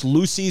 and that's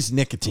Lucy's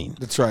nicotine.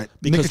 That's right.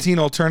 Because- Nicotine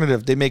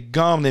alternative. They make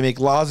gum. They make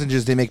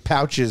lozenges. They make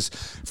pouches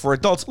for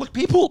adults. Look,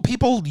 people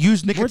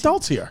use nicotine. We're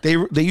adults here.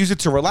 They use it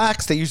to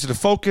relax. They use it to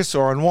focus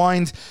or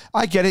unwind.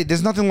 I get it.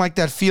 There's nothing like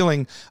that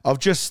feeling of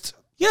just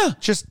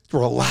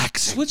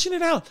relaxing. Switching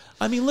it out.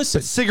 I mean,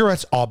 listen.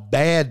 Cigarettes are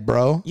bad,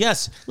 bro.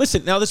 Yes.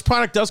 Listen, now this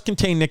product does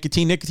contain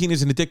nicotine. Nicotine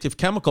is an addictive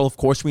chemical, of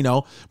course, we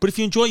know. But if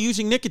you enjoy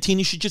using nicotine,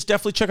 you should just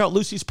definitely check out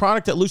Lucy's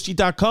product at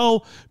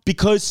lucy.co,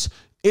 because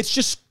it's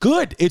just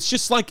good. It's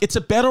just like, it's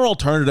a better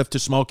alternative to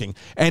smoking.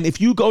 And if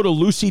you go to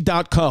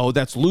lucy.co,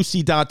 that's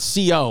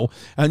lucy.co,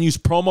 and use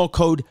promo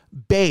code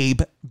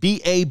BABE,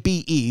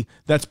 B-A-B-E,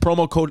 that's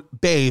promo code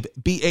BABE,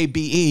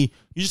 B-A-B-E,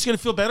 you're just going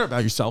to feel better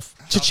about yourself.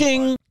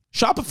 Cha-ching.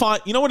 Shopify,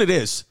 you know what it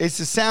is? It's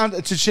the sound.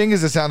 Cha-ching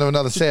is the sound of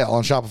another sale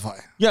on Shopify.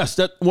 Yes,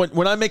 that when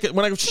I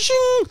go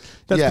cha-ching,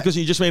 that's because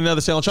you just made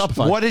another sale on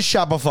Shopify. What is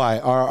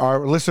Shopify?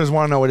 Our listeners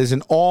want to know. It is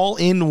an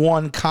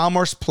all-in-one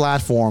commerce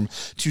platform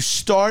to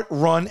start,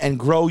 run, and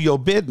grow your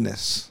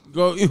business.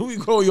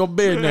 Grow your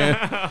beard, man.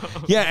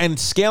 Yeah, and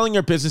scaling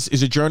your business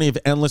is a journey of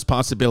endless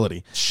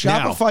possibility.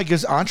 Shopify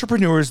gives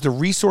entrepreneurs the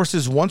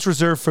resources once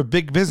reserved for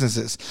big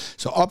businesses.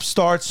 So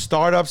upstarts,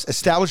 startups,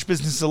 established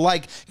businesses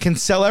alike can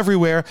sell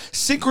everywhere,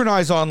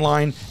 synchronize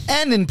online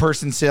and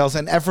in-person sales,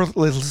 and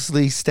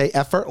effortlessly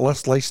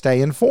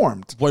stay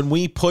informed. When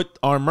we put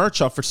our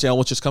merch up for sale,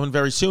 which is coming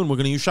very soon, we're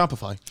going to use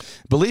Shopify.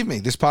 Believe me,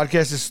 this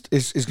podcast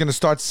is going to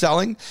start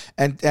selling,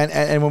 and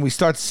when we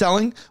start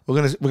selling, we're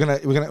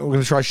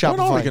gonna try Shopify. When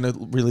are we going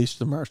to release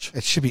the merch?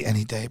 It should be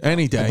any day. Bro.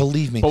 Any day.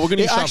 Believe me. But we're going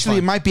to use actually, Shopify.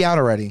 it might be out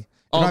already.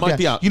 It might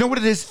be out. You know what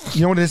it is?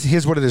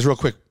 Here's what it is, real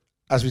quick.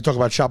 As we talk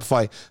about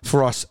Shopify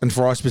for us and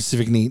for our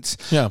specific needs,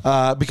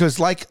 because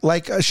like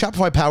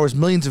Shopify powers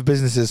millions of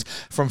businesses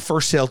from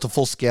first sale to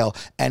full scale,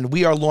 and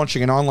we are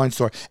launching an online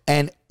store,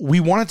 and we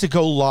wanted to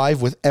go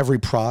live with every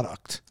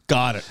product.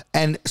 Got it.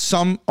 And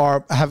some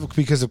have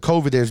because of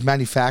COVID. There's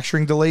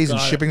manufacturing delays and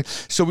shipping.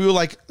 So we were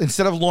like,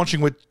 instead of launching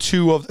with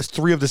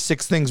 3 of the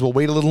 6 things, we'll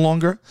wait a little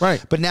longer.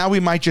 Right. But now we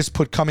might just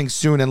put coming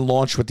soon and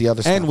launch with the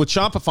other stuff. And with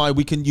Shopify,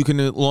 you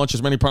can launch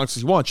as many products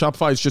as you want.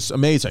 Shopify is just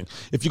amazing.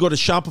 If you go to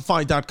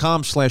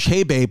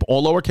shopify.com/heybabe,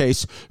 all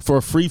lowercase, for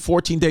a free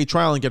 14-day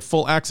trial and get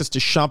full access to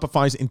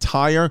Shopify's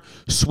entire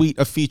suite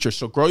of features.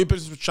 So grow your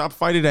business with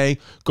Shopify today.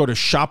 Go to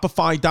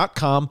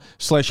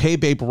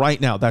shopify.com/heybabe right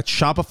now. That's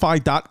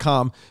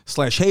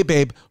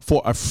shopify.com/heybabe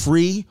for a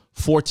free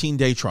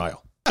 14-day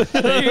trial.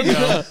 There you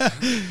go.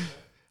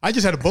 I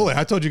just had a bully.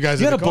 I told you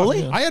guys. You in had the a car.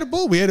 bully? I had a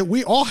bully.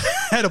 We all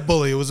had a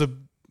bully. It was a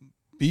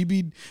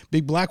big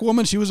black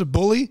woman. She was a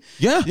bully.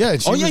 Yeah. Yeah. You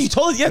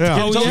told us. Yeah. Yeah.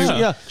 You told us,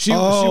 yeah. She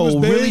was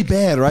big. really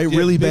bad, right? Yeah,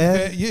 really big,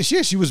 bad. Yeah,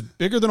 she was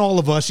bigger than all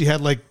of us. She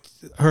had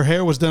her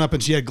hair was done up,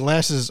 and she had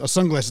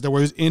sunglasses that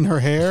were in her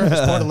hair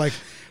as part of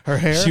her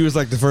hair. She was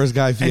like the first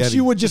guy. And she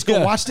would just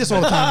go watch this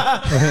all the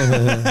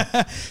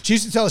time. She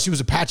used to tell us she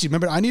was Apache.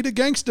 Remember, I need a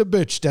gangster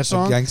bitch. That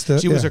song. Gangsta,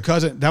 She was yeah. her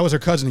cousin. That was her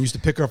cousin who used to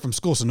pick her up from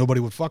school, so nobody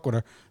would fuck with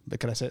her. But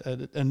can I say?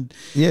 And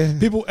Yeah.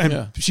 people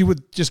and she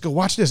would just go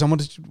watch this. I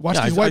want to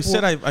watch these white.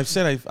 I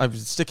said I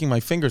was sticking my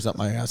fingers up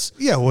my ass.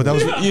 Yeah, well, that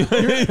was.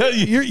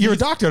 You're a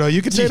doctor, though.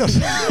 You can say those.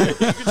 You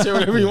can say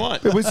whatever you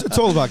want. It's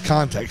all about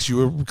context. You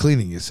were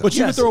cleaning yourself.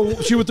 But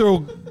she would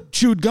throw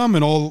chewed gum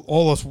in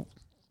all us,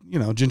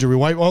 gingery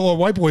white, all our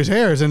white boys'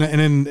 hairs, and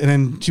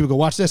then she would go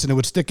watch this, and it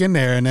would stick in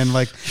there, and then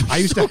I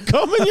used to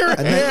Gum in your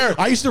hair.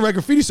 I used to write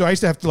graffiti, so I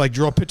used to have to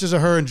draw pictures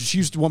of her, and she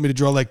used to want me to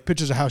draw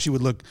pictures of how she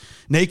would look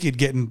naked,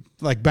 getting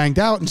banged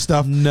out and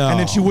stuff. No. And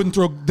then she wouldn't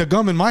throw the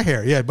gum in my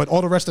hair. Yeah, but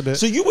all the rest of it.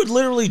 So you would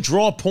literally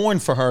draw porn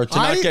for her to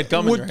not get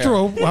gum in your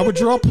hair. I would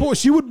draw porn.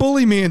 She would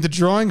bully me into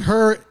drawing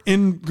her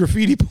in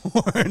graffiti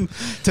porn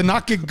to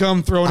not get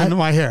gum thrown into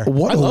my hair.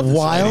 What I love a this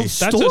wild lady.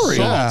 That's story. assault.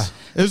 Yeah,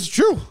 it's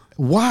true.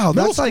 Wow,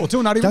 Middle that's school, like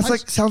too, not even that's high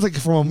like sounds like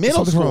from a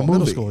Middle something from a school. movie.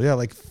 Middle school, yeah,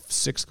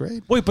 6th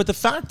grade. Wait, but the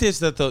fact is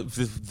that the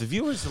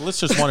viewers, the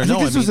listeners want to I know.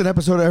 think this was an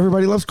episode of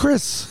Everybody Loves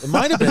Chris. it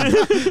might have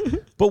been.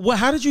 But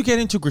how did you get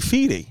into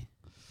graffiti?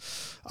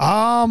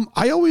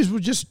 I always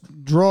would just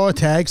draw,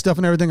 tag stuff,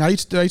 and everything. I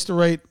used to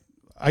write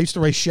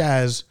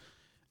Shaz,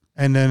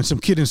 and then some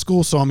kid in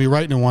school saw me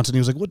writing it once, and he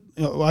was like, "What?"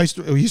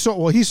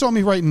 He saw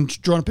me writing,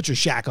 drawing a picture of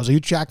Shaq. I was a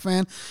huge Shaq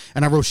fan,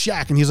 and I wrote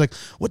Shaq, and he's like,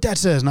 "What that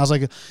says?" And I was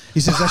like,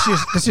 "He says that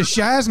says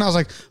Shaz," and I was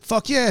like,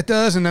 "Fuck yeah, it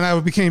does." And then I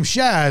became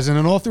Shaz, and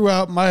then all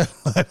throughout my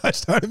life, I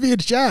started being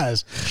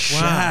Shaz.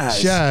 Wow.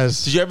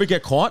 Shaz. Did you ever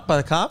get caught by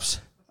the cops?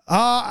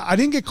 I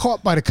didn't get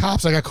caught by the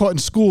cops. I got caught in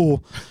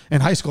school,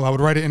 in high school. I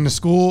would write it in the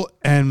school,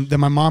 and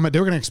then my mom, they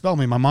were going to expel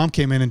me. My mom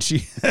came in, and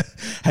she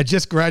had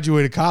just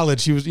graduated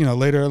college. She was,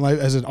 later in life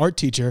as an art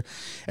teacher,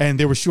 and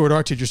they were short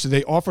art teachers. So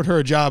they offered her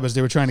a job as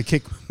they were trying to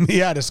kick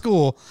me out of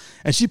school,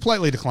 and she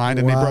politely declined,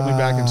 and they brought me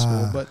back in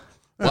school. But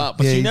Wow.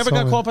 But Yeah, you you never told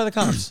got me. caught by the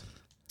cops.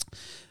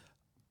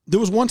 there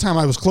was one time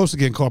I was close to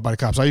getting caught by the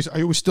cops.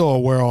 I was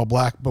still wear all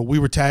black, but we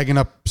were tagging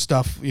up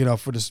stuff,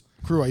 for this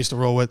crew I used to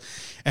roll with,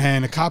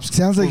 and the cops.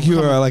 Sounds like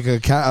you are like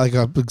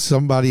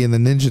somebody in the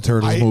Ninja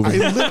Turtles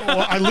movie.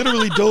 I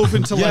literally dove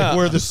into Yeah.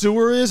 where the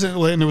sewer is,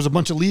 and there was a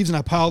bunch of leaves, and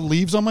I piled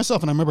leaves on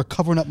myself, and I remember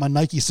covering up my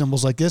Nike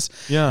symbols like this.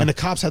 Yeah. And the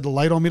cops had the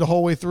light on me the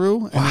whole way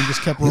through, and then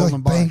just kept You're rolling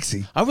like by.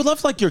 Banksy. I would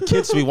love your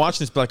kids to be watching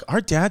this, be like,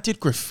 our dad did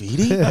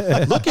graffiti?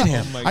 Look at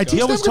him. I teach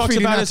He always them talks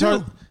graffiti about now, his too.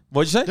 hard.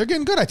 What'd you say? They're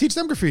getting good. I teach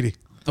them graffiti.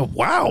 Oh,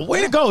 wow,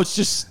 way to go. It's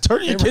just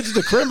turning your kids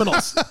into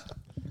criminals.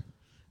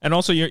 And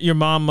also, your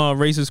mom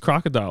raises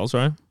crocodiles,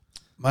 right?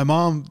 My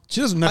mom,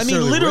 she doesn't I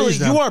necessarily mean, literally, raise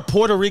them. you are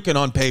Puerto Rican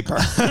on paper.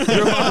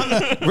 Your mom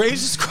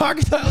raises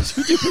crocodiles.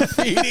 You do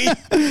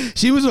graffiti.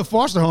 She was a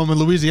foster home in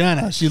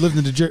Louisiana. She lived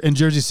in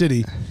Jersey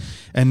City,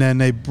 and then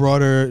they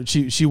brought her.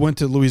 She went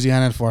to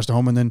Louisiana in foster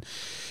home, and then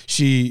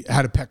she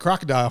had a pet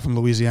crocodile from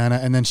Louisiana,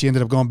 and then she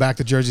ended up going back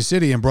to Jersey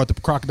City and brought the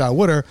crocodile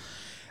with her,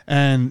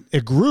 and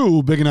it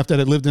grew big enough that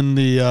it lived in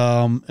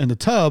the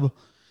tub.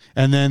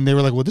 And then they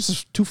were like, well, this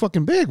is too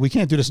fucking big. We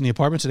can't do this in the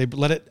apartment. So they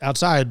let it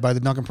outside by the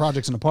Duncan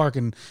Projects in the park.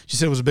 And she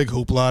said it was a big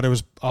hoopla. There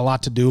was a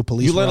lot to do.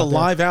 Police You let were a out there.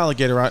 live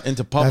alligator out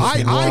into public.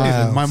 I Wild.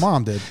 didn't. My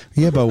mom did.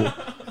 Yeah, but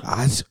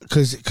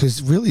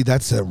Because really,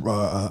 that's a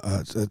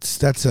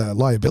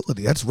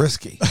liability. That's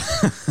risky.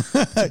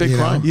 It's a big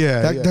crime.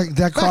 Yeah,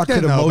 That croc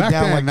then, could have though, mowed back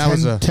down then, like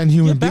that was 10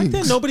 human Back beings.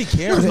 then, nobody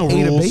cared. no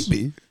Ate a rules.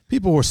 baby.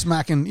 People were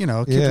smacking, kids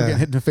were Yeah. getting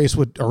hit in the face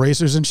with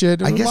erasers and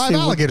shit. I guess live they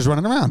would- alligators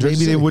running around.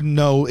 Maybe they wouldn't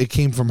know it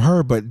came from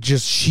her, but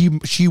just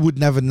she would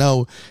never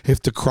know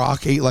if the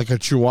croc ate like a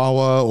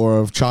chihuahua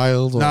or a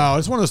child. Or, No,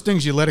 it's one of those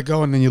things you let it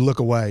go and then you look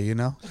away,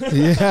 Yeah.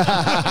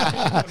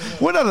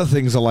 What other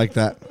things are like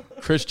that?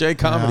 Chris J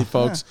comedy,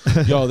 folks.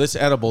 Yo, this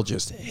edible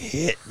just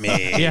hit me.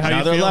 Yeah, how you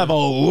Another feeling?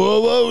 level.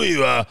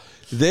 Whoa.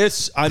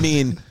 This, I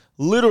mean,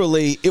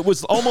 literally, it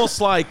was almost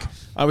like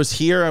I was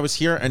here,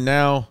 and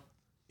now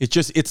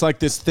it's like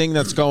this thing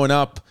that's going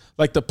up,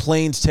 like the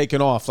plane's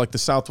taking off, like the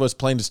Southwest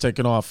plane is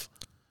taking off,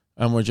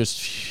 and we're just.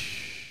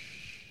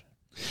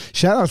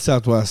 Shout out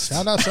Southwest.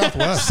 Shout out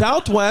Southwest.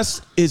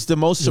 Southwest is the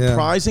most Yeah.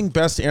 surprising,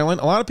 best airline.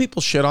 A lot of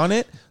people shit on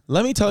it.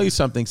 Let me tell you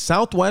something.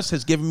 Southwest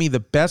has given me the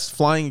best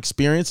flying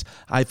experience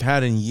I've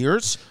had in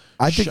years.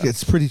 I think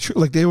it's pretty true.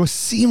 Like they were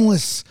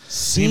seamless.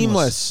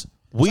 Seamless.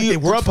 they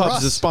worked for Grubhub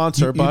is a us.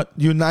 sponsor, but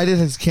United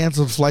has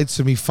canceled flights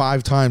to me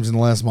 5 times in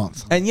the last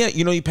month. and yet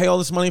you pay all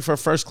this money for a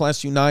first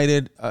class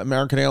United,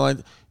 American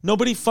Airlines.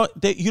 Nobody,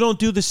 you don't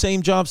do the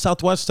same job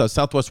Southwest does.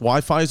 Southwest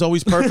Wi-Fi is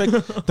always perfect.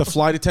 The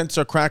flight attendants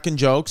are cracking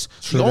jokes.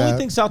 True the only that.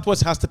 thing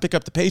Southwest has to pick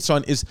up the pace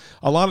on is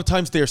a lot of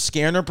times their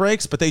scanner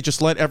breaks, but they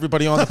just let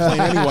everybody on the plane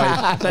anyway,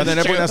 and then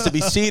everyone has to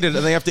be seated,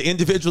 and they have to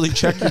individually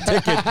check your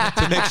ticket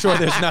to make sure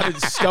there's not a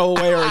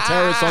stowaway or a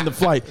terrorist on the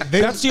flight.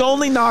 That's the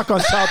only knock on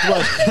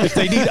Southwest if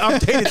they need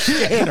updated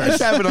scanners.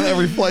 It's happened on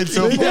every flight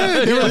so far.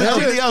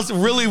 Everything else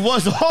really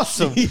was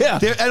awesome. Yeah.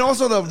 And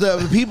also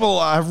the people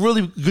have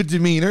really good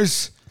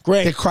demeanors.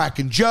 Great. They're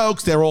cracking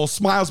jokes. They're all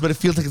smiles, but it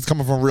feels like it's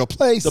coming from a real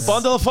place. The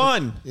bundle of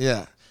fun.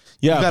 Yeah.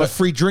 Yeah, You got but a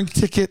free drink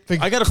ticket.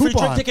 I got a free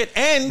coupon. drink ticket,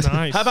 and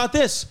Nice. how about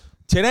this?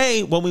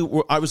 Today,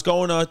 when I was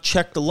going to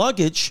check the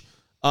luggage,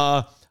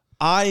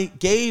 I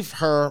gave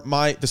her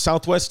the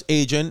Southwest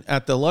agent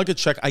at the luggage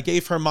check. I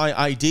gave her my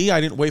ID. I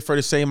didn't wait for her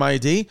to say my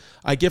ID.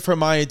 I give her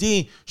my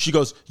ID. She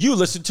goes, "You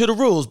listen to the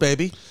rules,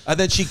 baby." And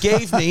then she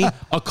gave me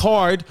a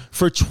card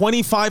for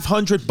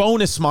 2,500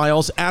 bonus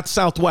miles at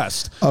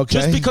Southwest. Okay.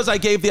 Just because I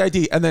gave the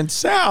ID. And then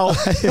Sal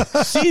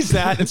sees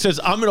that and says,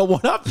 "I'm going to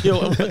one-up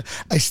you."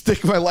 I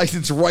stick my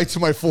license right to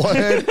my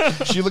forehead.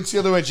 She looks the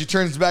other way and she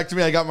turns back to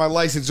me. I got my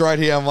license right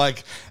here. I'm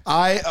like,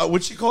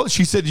 what'd she call it?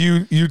 She said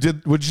you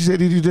did. What'd you say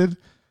that you did?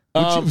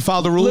 You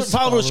follow the rules?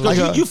 Follow the rules. She goes,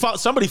 I go-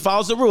 somebody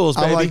follows the rules,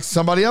 baby. I'm like,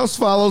 somebody else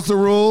follows the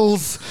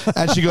rules.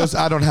 And she goes,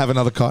 I don't have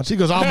another card. She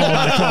goes, I'm all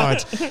out of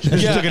cards. And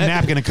she Yeah. took a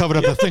napkin and covered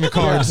up the thing of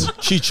cards.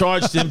 She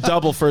charged him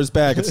double for his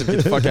bag and said,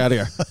 "Get the fuck out of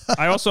here."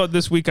 I also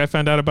this week I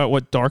found out about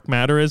what dark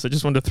matter is. I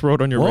just wanted to throw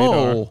it on your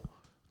radar.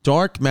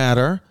 Dark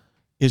matter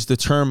is the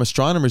term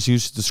astronomers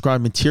use to describe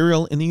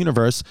material in the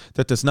universe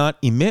that does not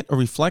emit or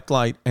reflect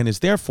light and is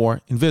therefore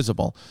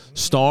invisible.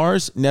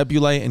 Stars,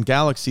 nebulae, and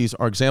galaxies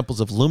are examples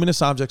of luminous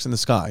objects in the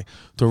sky.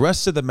 The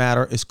rest of the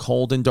matter is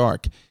cold and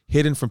dark,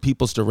 hidden from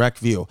people's direct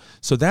view.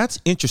 So that's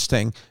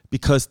interesting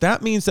because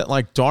that means that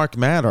like dark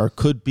matter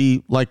could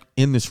be like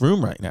in this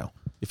room right now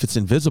if it's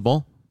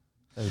invisible.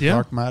 Yeah.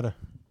 Dark matter.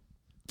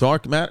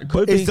 Dark matter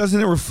could be.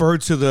 Doesn't it refer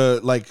to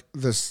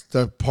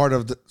the part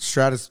of the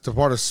stratus, the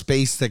part of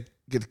space that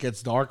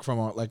gets dark from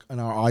in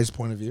our eyes'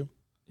 point of view?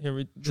 Here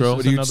we, this True. is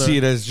Or do you another- see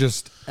it as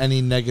just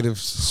any negative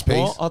space?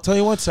 Well, I'll tell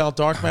you what, Sal.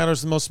 Dark matter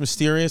is the most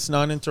mysterious,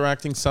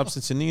 non-interacting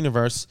substance in the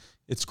universe.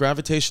 Its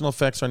gravitational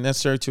effects are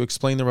necessary to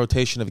explain the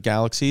rotation of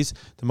galaxies,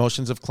 the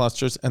motions of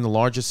clusters, and the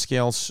largest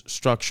scale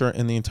structure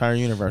in the entire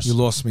universe. You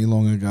lost me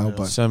long ago,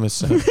 but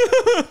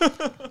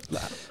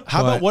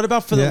What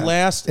about for the yeah,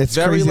 last, it's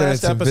very crazy that last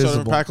it's episode of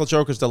invisible. Practical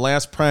Jokers, the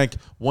last prank,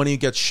 one of you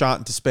gets shot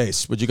into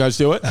space. Would you guys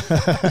do it?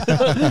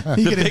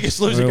 The biggest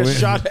loser gets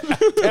shot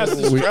past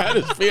the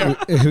stratosphere.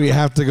 we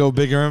have to go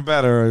bigger and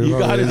better. You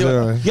got to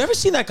do it. You ever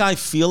seen that guy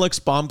Felix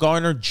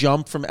Baumgartner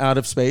jump from out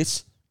of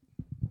space?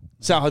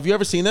 Sal, have you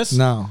ever seen this?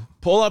 No.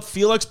 Pull up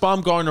Felix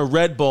Baumgartner,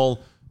 Red Bull,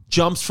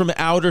 jumps from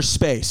outer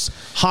space.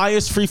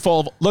 Highest free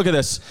fall. Look at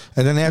this.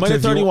 And then after, Minute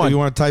if you 31.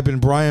 want to type in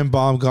Brian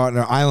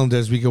Baumgartner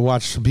Islanders, we can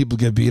watch some people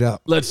get beat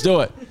up. Let's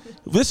do it.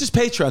 This is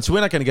Patreon, so we're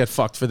not going to get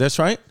fucked for this,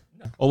 right?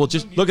 Or we'll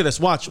just look at this.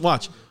 Watch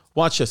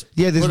this.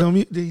 Yeah, there's Put no it-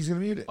 mute. He's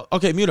gonna mute it.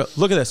 Okay, mute it.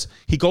 Look at this.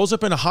 He goes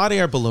up in a hot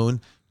air balloon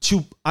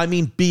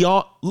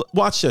beyond.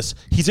 Watch this.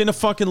 He's in a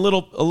fucking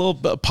little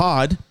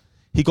pod.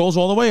 He goes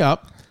all the way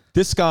up.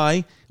 This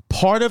guy,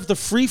 part of the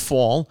free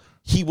fall,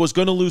 he was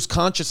going to lose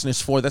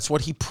consciousness for. That's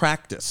what he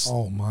practiced.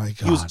 Oh my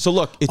god! So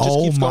look, it just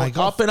keeps going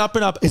God. up and up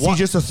and up. Is he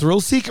just a thrill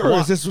seeker, or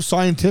is this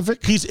scientific?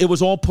 It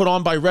was all put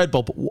on by Red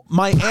Bull. But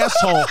my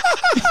asshole,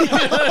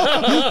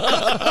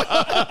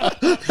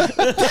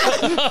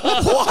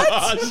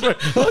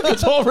 Look,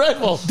 it's all Red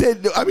Bull.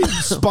 I mean,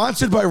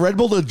 sponsored by Red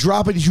Bull to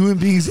dropping human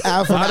beings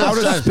out from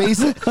outer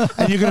space,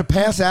 and you're gonna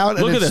pass out.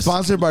 Look and at it's this.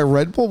 sponsored by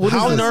Red Bull. What is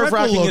How this?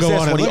 nerve-wracking is logo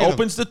this on it. when he Look at him.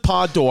 opens the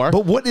pod door?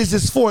 But what is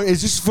this for?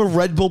 Is this for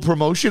Red Bull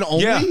promotion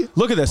only? Yeah,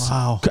 look at this.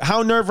 Wow.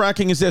 How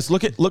nerve-wracking is this?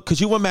 Look, could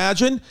you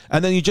imagine?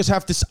 And then you just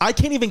have to. I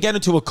can't even get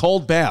into a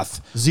cold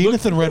bath.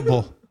 Zenith and Red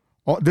Bull.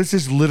 Oh, this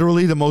is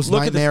literally the most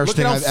Look at this. nightmarish Look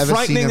thing at I've how ever seen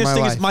frightening in this my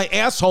thing life. is. My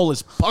asshole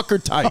is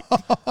puckered tight.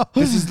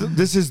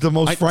 This is the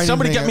most frightening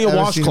Somebody thing get me a I've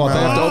ever seen in washcloth. my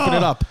I have to life. open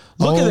it up.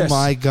 Look at Oh this.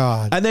 my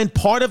God. And then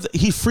part of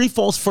he free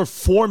falls for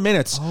 4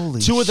 minutes. Holy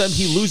 2 of them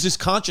he loses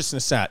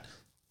consciousness at.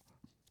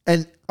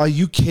 And are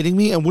you kidding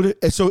me?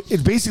 And so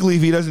it basically,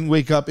 if he doesn't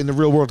wake up in the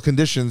real world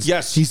conditions,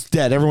 Yes. he's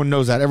dead. Everyone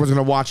knows that. Everyone's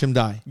gonna watch him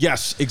die.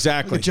 Yes,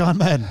 exactly. Look at John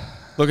Madden.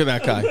 Look at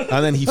that guy.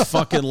 And then he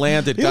fucking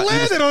landed. He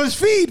landed on his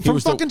feet from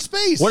was the- fucking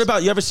space. What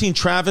about, you ever seen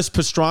Travis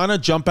Pastrana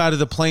jump out of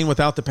the plane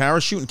without the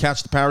parachute and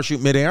catch the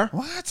parachute midair?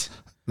 What?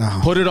 No.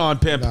 Put it on,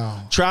 pimp. No.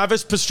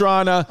 Travis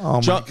Pastrana, Oh,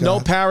 my God. no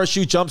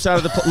parachute, jumps out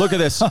of the plane. Look at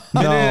this.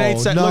 Minute and 8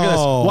 seconds. Look at this.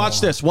 no.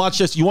 Watch this. Watch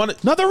this. You want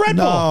it? Another Red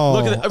Bull. No.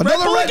 Look at it.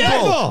 Another Bull Red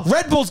again. Bull.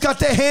 Red Bull's got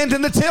their hand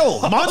in the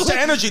till. Monster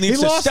Energy needs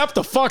He to lost. step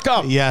the fuck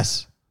up.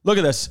 Yes. Look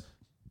at this.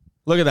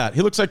 Look at that.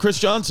 He looks like Chris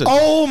Johnson.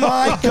 Oh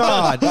my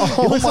God.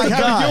 Oh Looks my like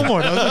Happy God.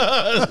 Gilmore,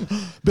 doesn't it?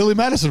 Billy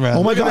Madison, rather.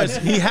 Oh my Look at God. this.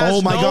 He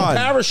has no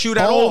parachute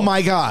at all. Oh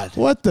my God.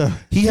 What the?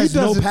 He has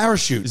no doesn't-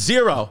 parachute.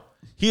 0.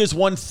 He is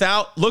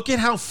 1,000. Look at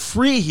how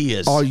free he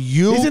is. Are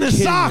you He's in his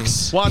kidding me?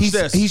 socks. Watch he's,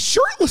 this. He's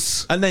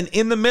shirtless. And then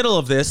in the middle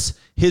of this,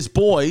 his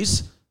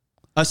boys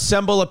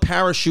assemble a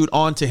parachute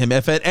onto him.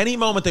 If at any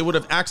moment they would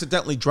have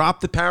accidentally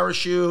dropped the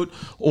parachute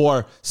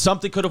or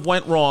something could have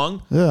went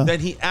wrong, Yeah. then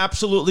he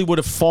absolutely would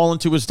have fallen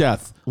to his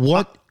death.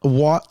 What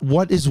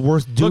is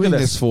worth doing at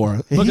this this. for?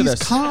 Look at He's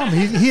this. calm.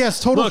 He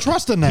has total Look,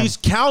 trust in them. He's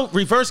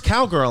reverse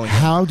cowgirling.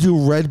 How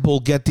do Red Bull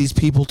get these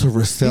people to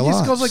risk He their just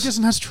lives? goes like this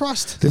and has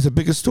trust. There's a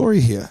bigger story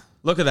here.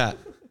 Look at that.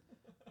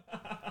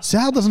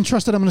 Sal doesn't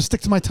trust that I'm going to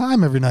stick to my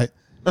time every night.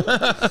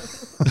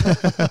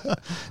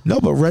 No,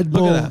 but Red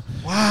Bull. at that.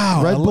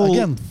 Wow.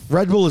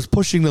 Red Bull is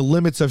pushing the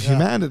limits of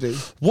humanity.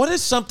 What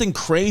is something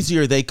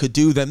crazier they could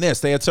do than this?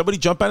 They had somebody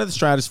jump out of the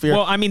stratosphere.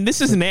 Well, I mean,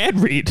 this is an ad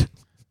read.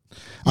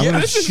 I'm Yeah,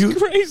 gonna this is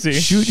crazy.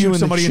 Shoot you in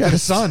somebody the into the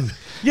chest, sun.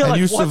 Yeah, and like,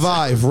 you what's-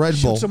 survive. Red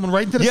Bull. Shoot someone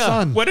right into the Yeah.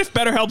 sun. What if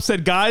BetterHelp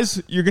said,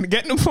 guys, you're going to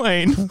get in a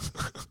plane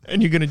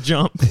and you're going to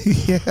jump?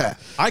 Yeah.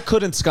 I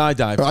couldn't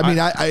skydive. I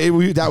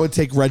mean, that would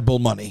take Red Bull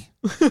money.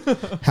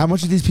 How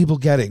much are these people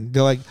getting?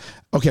 They're like,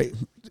 okay,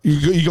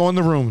 you go in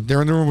the room.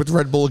 They're in the room with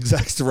Red Bull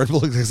execs. The Red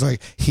Bull execs are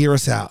like, hear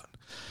us out.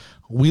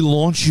 We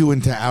launch you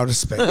into outer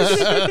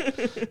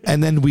space,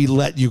 and then we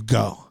let you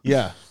go.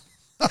 yeah.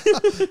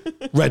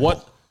 Red What?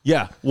 Bull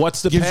Yeah.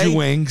 What's the gives pay? you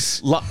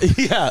wings.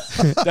 Yeah.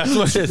 That's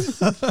what it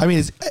is. I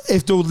mean,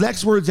 if the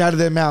next words out of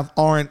their mouth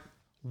aren't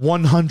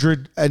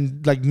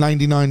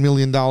 $199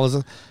 million,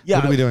 Yeah.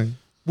 what are we doing?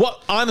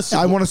 What? Honestly,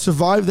 I want to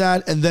survive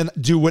that and then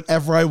do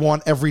whatever I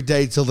want every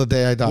day till the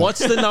day I die. what's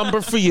the number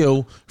for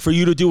you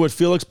to do what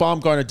Felix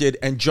Baumgartner did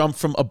and jump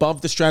from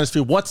above the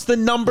stratosphere? What's the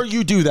number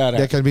you do that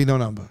There at? can be no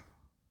number.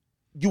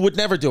 You would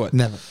never do it.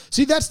 Never.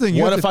 See, that's the thing.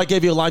 You What have if I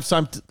gave you a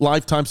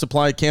lifetime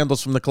supply of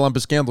candles from the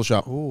Columbus Candle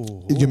Shop?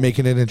 You're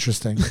making it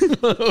interesting.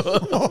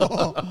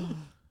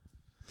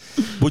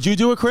 Would you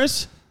do it,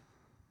 Chris?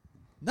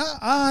 No,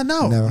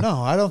 Never.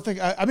 no. I don't think.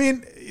 I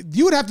mean,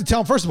 you would have to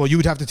tell. First of all, you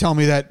would have to tell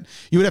me that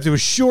you would have to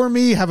assure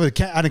me have an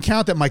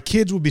account that my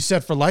kids would be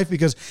set for life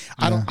because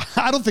I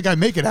don't think I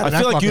make it out. I of that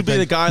feel like fucking you'd be thing.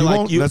 the guy You like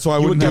won't. you. That's why I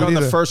you would wouldn't get do it on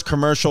the either. first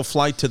commercial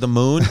flight to the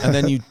moon, and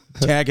then you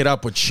tag it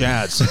up with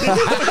Shaz.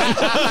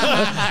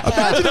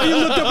 Imagine if you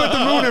looked up at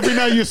the moon every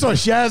night you saw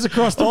Shaz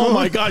across the moon. Oh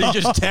my God! You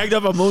just tagged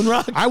up a moon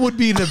rock. I would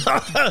be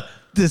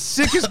the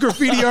sickest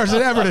graffiti artist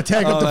ever to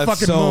tag up the that's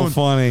fucking so moon.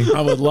 funny.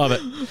 I would love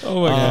it.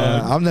 Oh, my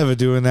God. I'm never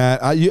doing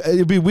that.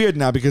 It'd be weird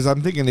now because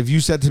I'm thinking if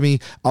you said to me,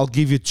 "I'll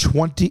give you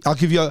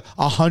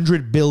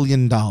 $100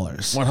 billion,"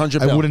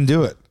 100 I bill. wouldn't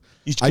do it.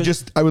 You I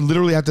could- would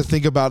literally have to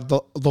think about the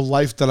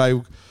life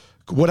that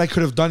what I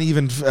could have done.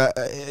 Even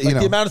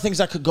the amount of things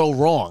that could go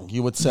wrong,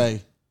 you would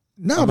say.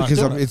 no, I'm not because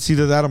doing it. it's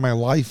either that or my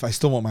life. I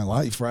still want my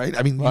life, right?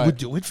 I mean, you Right. would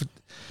do it for.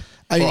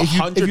 I mean, For if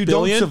 $100 you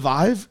don't billion?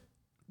 survive,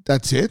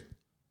 that's it.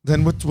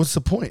 Then what's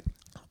the point?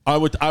 I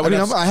would. I mean,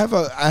 have, I have,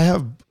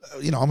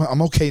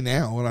 I'm okay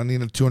now, and I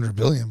need a $200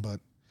 billion, but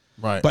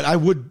right. I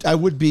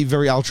would be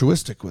very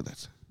altruistic with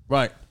it.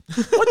 Right.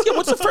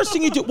 What's the first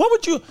thing you do? What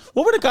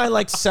would a guy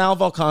like Sal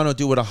Vulcano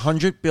do with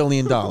 $100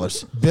 billion?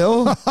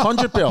 Bill,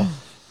 100 bill.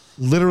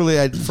 literally,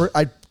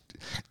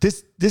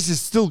 this is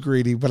still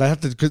greedy, but I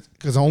have to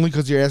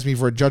because you're asking me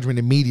for a judgment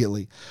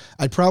immediately.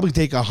 I'd probably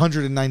take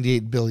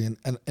 $198 billion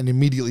and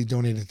immediately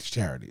donate it to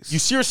charities. You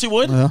seriously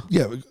would?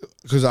 Yeah,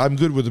 because I'm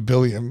good with $1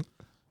 billion.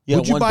 Yeah,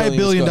 Would you $1 buy $1 billion is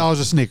billion good.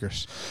 of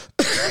sneakers?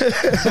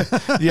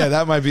 Yeah,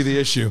 that might be the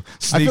issue.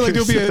 I feel like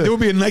there would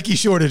be a Nike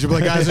shortage. You'd be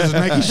like, guys, there's a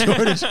Nike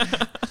shortage.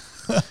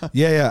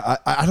 Yeah.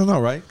 I don't know,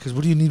 right? Because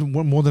what do you need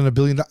more than $1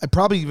 billion?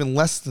 Probably even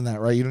less than that,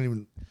 right? You don't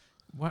even.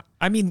 What?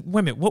 I mean, wait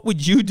a minute. What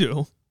would you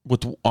do?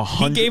 with He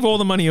 100. gave all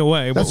the money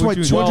away. That's What why would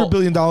you do? $200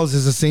 billion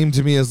is the same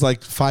to me as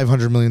like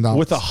 $500 million.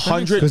 With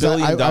 $100 because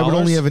billion. I would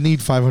only ever need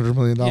 $500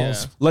 million. Yeah.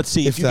 Let's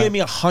see. If you that. gave me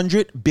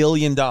 $100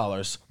 billion,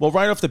 well,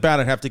 right off the bat,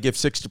 I'd have to give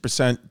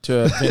 60%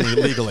 to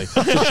Vinny legally.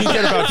 So she'd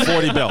get about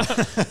 40 bill.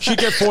 She'd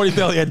get 40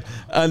 billion,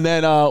 and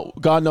then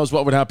God knows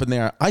what would happen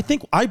there. I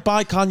think I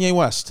buy Kanye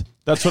West.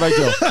 That's what I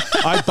do.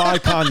 I buy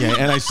Kanye,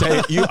 and I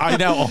say, I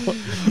now,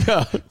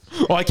 yeah.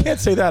 Well, I can't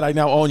say that. I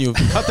now own you.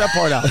 Cut that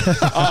part out.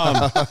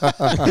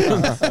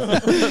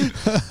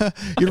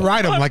 You'd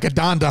ride him like a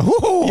Donda.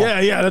 Woo-hoo.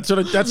 Yeah.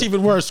 That's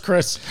even worse,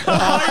 Chris.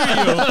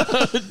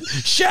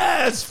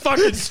 Shaz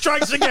fucking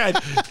strikes again.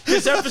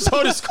 This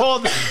episode is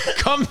called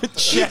 "Come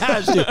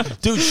Shaz."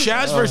 Dude,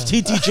 Shaz versus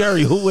TT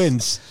Jerry. Who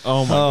wins?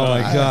 Oh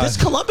my god. This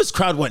Columbus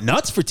crowd went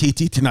nuts for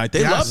TT tonight. They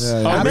Yes.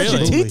 loved. Yeah, I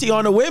mentioned absolutely. TT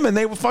on a whim, and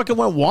they fucking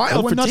went wild They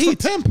went for nuts TT.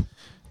 for Pimp.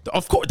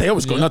 Of course, they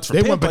always go nuts for They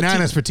Pimp. went but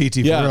bananas for TT, for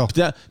yeah, real.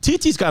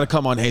 TT's got to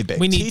come on Hey Babe.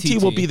 We need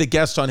TT will be the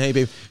guest on Hey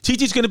Babe.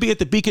 TT's going to be at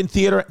the Beacon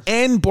Theater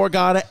and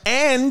Borgata,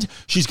 and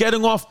she's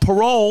getting off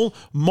parole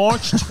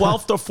March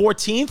 12th or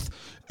 14th.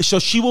 So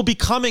she will be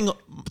coming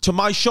to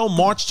my show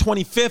March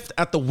 25th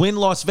at the Wynn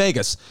Las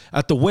Vegas.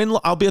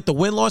 I'll be at the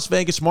Wynn Las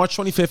Vegas March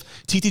 25th.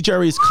 TT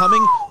Jerry is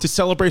coming to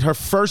celebrate her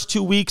first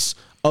 2 weeks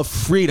of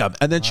freedom,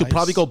 and then she'll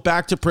probably go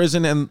back to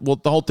prison, and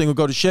the whole thing will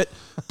go to shit.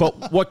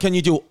 But what can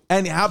you do?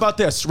 And how about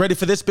this? Ready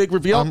for this big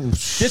reveal?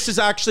 This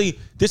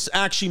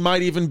actually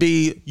might even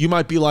be. You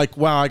might be like,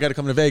 wow, I got to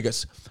come to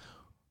Vegas.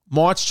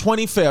 March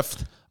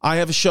 25th, I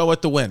have a show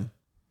at the Wynn,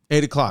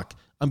 8:00.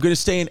 I'm going to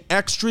stay an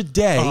extra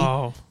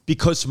day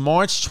because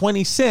March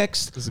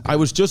 26th, I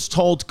was just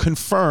told,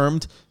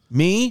 confirmed,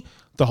 me,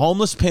 the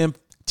homeless pimp,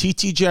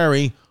 TT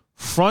Jerry,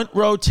 front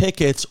row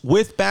tickets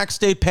with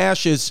backstage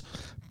passes.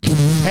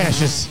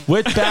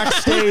 With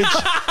backstage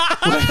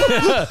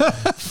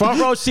front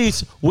row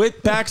seats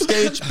with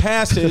backstage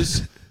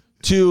passes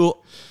to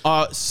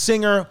a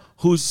singer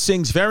who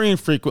sings very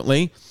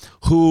infrequently,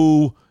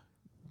 who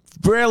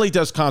rarely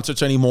does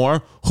concerts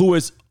anymore, who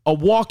is a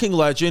walking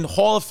legend,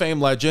 Hall of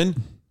Fame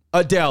legend,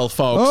 Adele,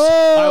 folks.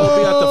 I will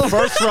be at the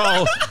first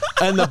row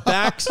and the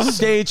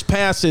backstage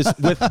passes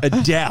with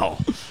Adele.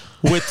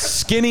 With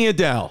skinny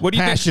Adele. What do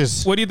you Hashes.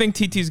 think? What do you think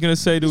TT's going to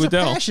say to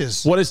Adele?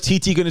 Hashes. What is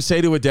TT going to say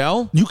to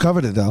Adele? You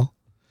covered Adele.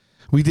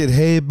 We did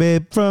Hey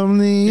Babe from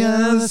the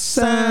other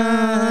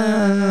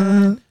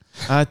side.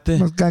 I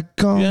think Got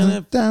calls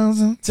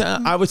 1,000.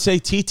 I would say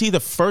TT, the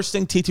first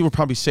thing TT would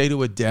probably say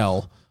to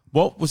Adele,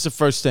 what was the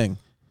first thing?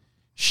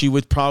 She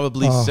would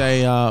probably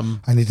say, I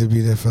need to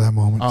be there for that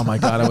moment. oh my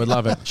God, I would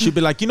love it. She'd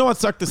be like, you know what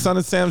sucked the son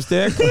of Sam's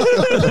dick?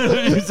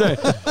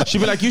 She'd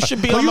be like, you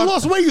should be on You my...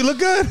 lost weight. You look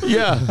good.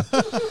 Yeah.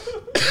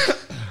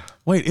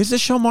 Wait, is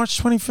this show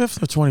March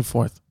 25th or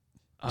 24th?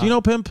 Do you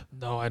know Pimp?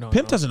 No, I don't.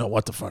 Pimp know. doesn't know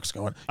what the fuck's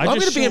going on. I I'm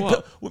just gonna be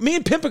show up. me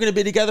and Pimp are going to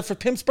be together for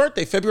Pimp's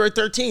birthday, February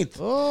 13th.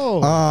 Oh.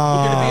 We're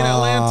going to be in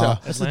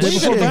Atlanta. Atlanta. Where you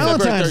before gonna be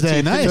Valentine's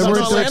Day. Nice.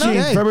 February February Atlanta?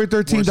 13th. February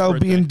 13th, Worst I'll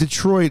be in birthday.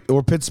 Detroit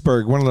or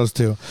Pittsburgh, one of those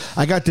two.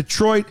 I got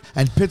Detroit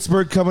and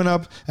Pittsburgh coming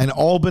up, and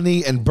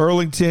Albany and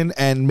Burlington,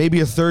 and maybe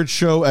a third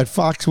show at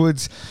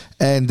Foxwoods,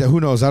 and who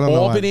knows? I don't know.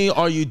 Albany,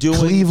 are you doing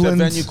Cleveland.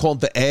 the venue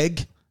called The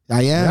Egg? I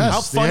am. Yes. How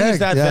the fun is Egg,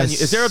 that yes. venue?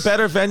 Is there a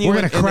better venue We're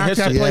going to in the crack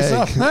that history? place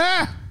up. Egg.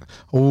 Ah.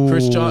 Ooh.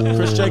 Chris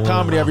J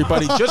Comedy,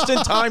 everybody. Just in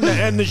time to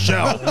end the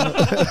show.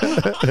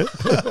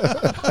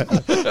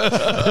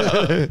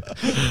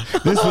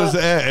 This was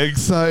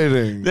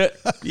exciting.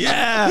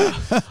 Yeah.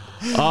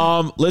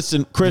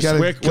 Listen, Chris, You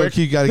where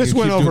gotta This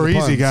went over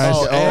easy, guys.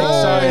 Oh,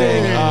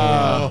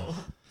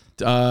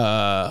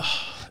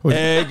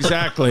 exciting.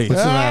 Exactly.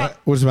 What's the matter?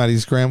 What's the matter? You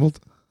scrambled?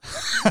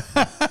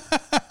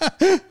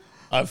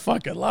 I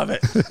fucking love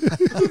it.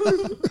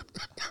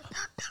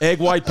 Egg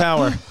white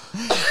power.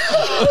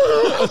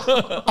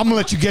 I'm gonna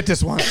let you get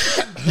this one.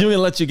 You gonna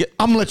let you get?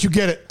 I'm gonna let you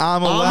get it.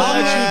 I'm a I'ma let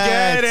you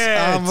get it.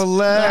 I'm a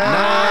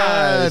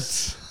lad.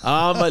 Nice.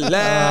 I'm a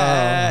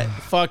lad.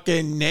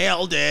 Fucking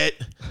nailed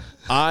it.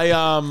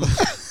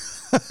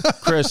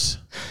 Chris,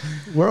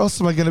 Where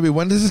else am I going to be?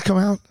 When does this come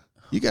out?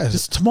 You guys.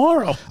 it's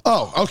tomorrow.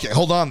 Oh, okay.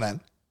 Hold on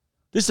then.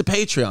 This is a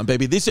Patreon,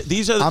 baby.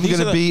 These are. I'm going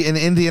to be in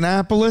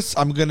Indianapolis.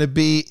 I'm going to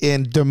be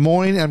in Des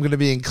Moines. And I'm going to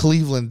be in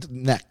Cleveland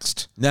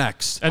next.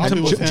 next. And I'll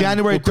be with him.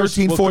 January Will Chris-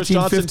 13, will Chris 14,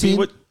 Johnson be 15.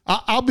 with-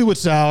 I'll be with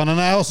Sal, and then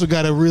I also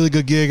got a really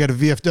good gig at a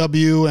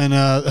VFW and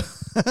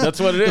That's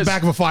what it the is.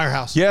 back of a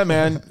firehouse. Yeah,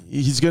 man.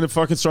 He's gonna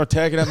fucking start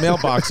tagging up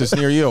mailboxes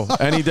near you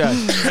any day.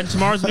 And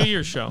tomorrow's New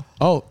Year's show.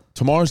 Oh,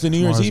 tomorrow's the New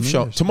Year's Eve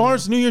show.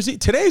 Tomorrow's New Year's Eve.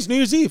 Today's New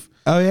Year's Eve.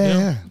 Oh,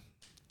 yeah.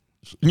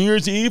 New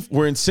Year's Eve.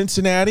 We're in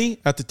Cincinnati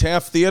at the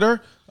Taft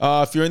Theater.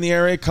 If you're in the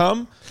area,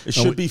 come. It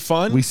should be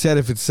fun. We said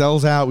if it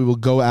sells out, we will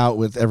go out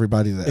with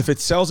everybody there. If it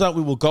sells out,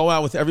 we will go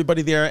out with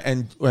everybody there,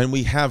 and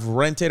we have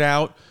rented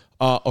out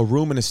a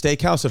room in a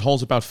steakhouse that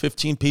holds about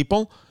 15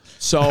 people.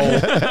 So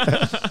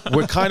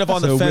we're kind of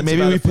on the so fence.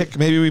 maybe about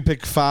we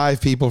pick 5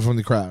 people from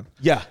the crowd.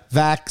 Yeah,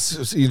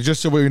 Vax,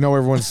 just so we know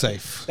everyone's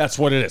safe. that's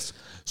what it is.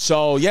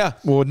 So yeah,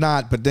 Well,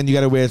 not, but then you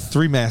got to wear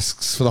 3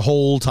 masks for the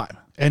whole time.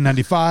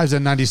 N95s,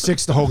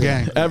 N96, the whole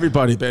gang.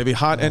 everybody, baby,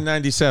 hot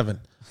N97.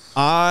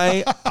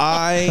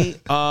 I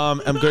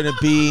am going to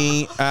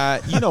be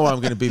at, you know where I'm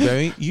going to be,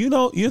 baby. You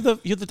know, you're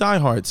the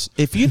diehards.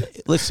 If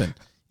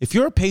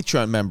you're a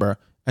Patreon member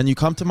and you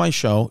come to my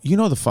show, you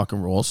know the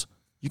fucking rules.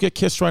 You get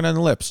kissed right on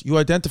the lips. You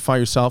identify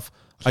yourself.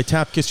 I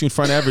tap kiss you in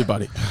front of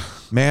everybody.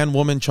 Man,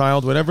 woman,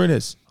 child, whatever it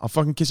is. I'll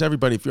fucking kiss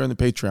everybody if you're on the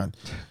Patreon.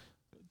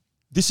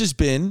 This has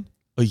been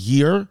a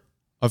year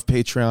of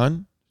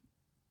Patreon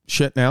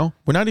shit now.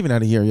 We're not even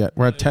at a year yet.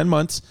 We're at 10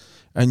 months.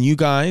 And you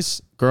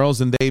guys,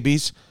 girls and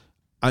babies,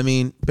 I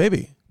mean,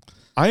 baby,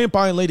 I ain't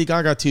buying Lady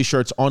Gaga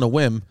t-shirts on a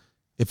whim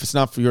if it's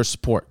not for your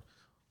support.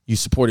 You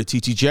supported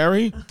TT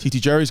Jerry. TT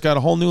Jerry's got a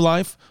whole new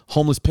life.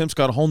 Homeless Pimp's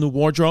got a whole new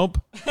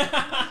wardrobe.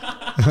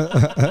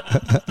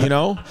 You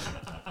know?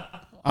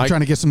 I'm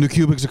trying to get some new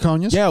cubic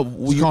zirconias. Yeah.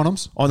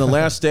 Zirconiums. On the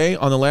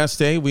last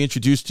day, we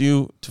introduced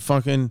you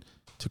to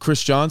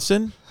Chris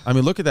Johnson. I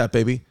mean, look at that,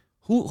 baby.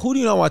 Who do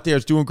you know out there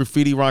is doing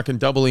graffiti, rocking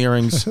double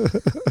earrings?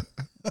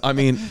 I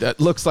mean, that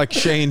looks like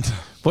Shane.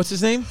 What's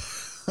his name?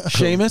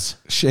 Seamus?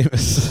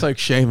 It's like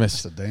Seamus.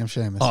 It's a damn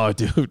Seamus. Oh,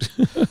 dude.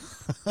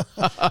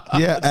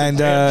 Yeah,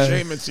 and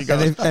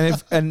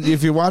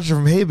if you're watching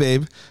from Hey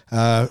Babe,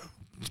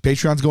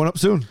 Patreon's going up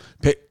soon.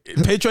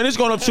 Patreon is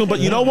going up soon, but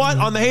you know what?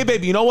 On the Hey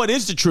Babe, you know what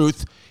is the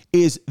truth?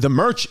 Is the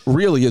merch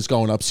really is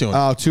going up soon.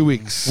 Oh, 2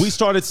 weeks. We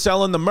started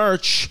selling the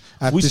merch.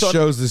 At the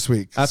shows this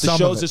week. At the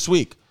shows this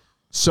week.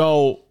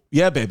 So,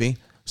 yeah, baby.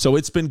 So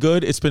it's been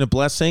good. It's been a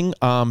blessing.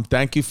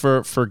 Thank you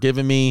for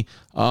giving me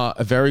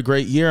a very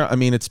great year. I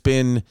mean, it's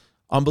been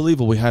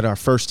unbelievable. We had our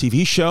first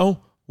TV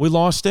show. We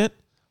lost it.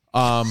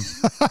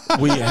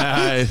 We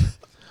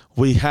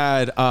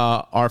had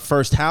our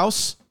first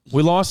house.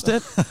 We lost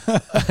it.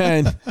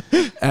 And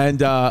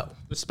The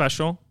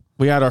special.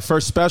 we had our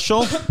first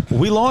special.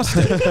 We lost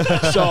it.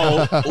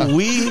 So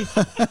we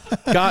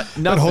got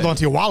nothing. Hold on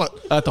to your wallet.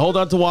 Hold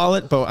on to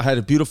wallet. But I had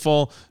a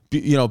beautiful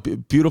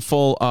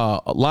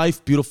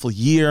life, beautiful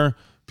year,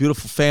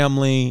 beautiful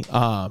family.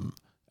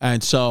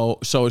 And so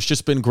it's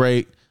just been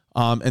great.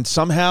 And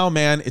somehow,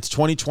 man, it's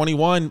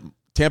 2021.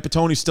 Tampa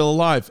Tony's still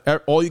alive.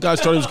 All you guys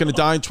thought he was going to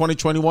die in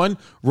 2021.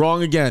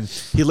 Wrong again.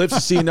 He lives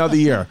to see another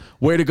year.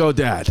 Way to go,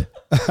 Dad.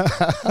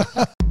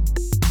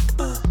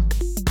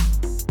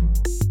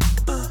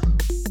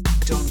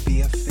 Don't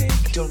be a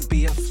fake, don't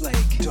be a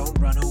flake, don't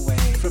run away.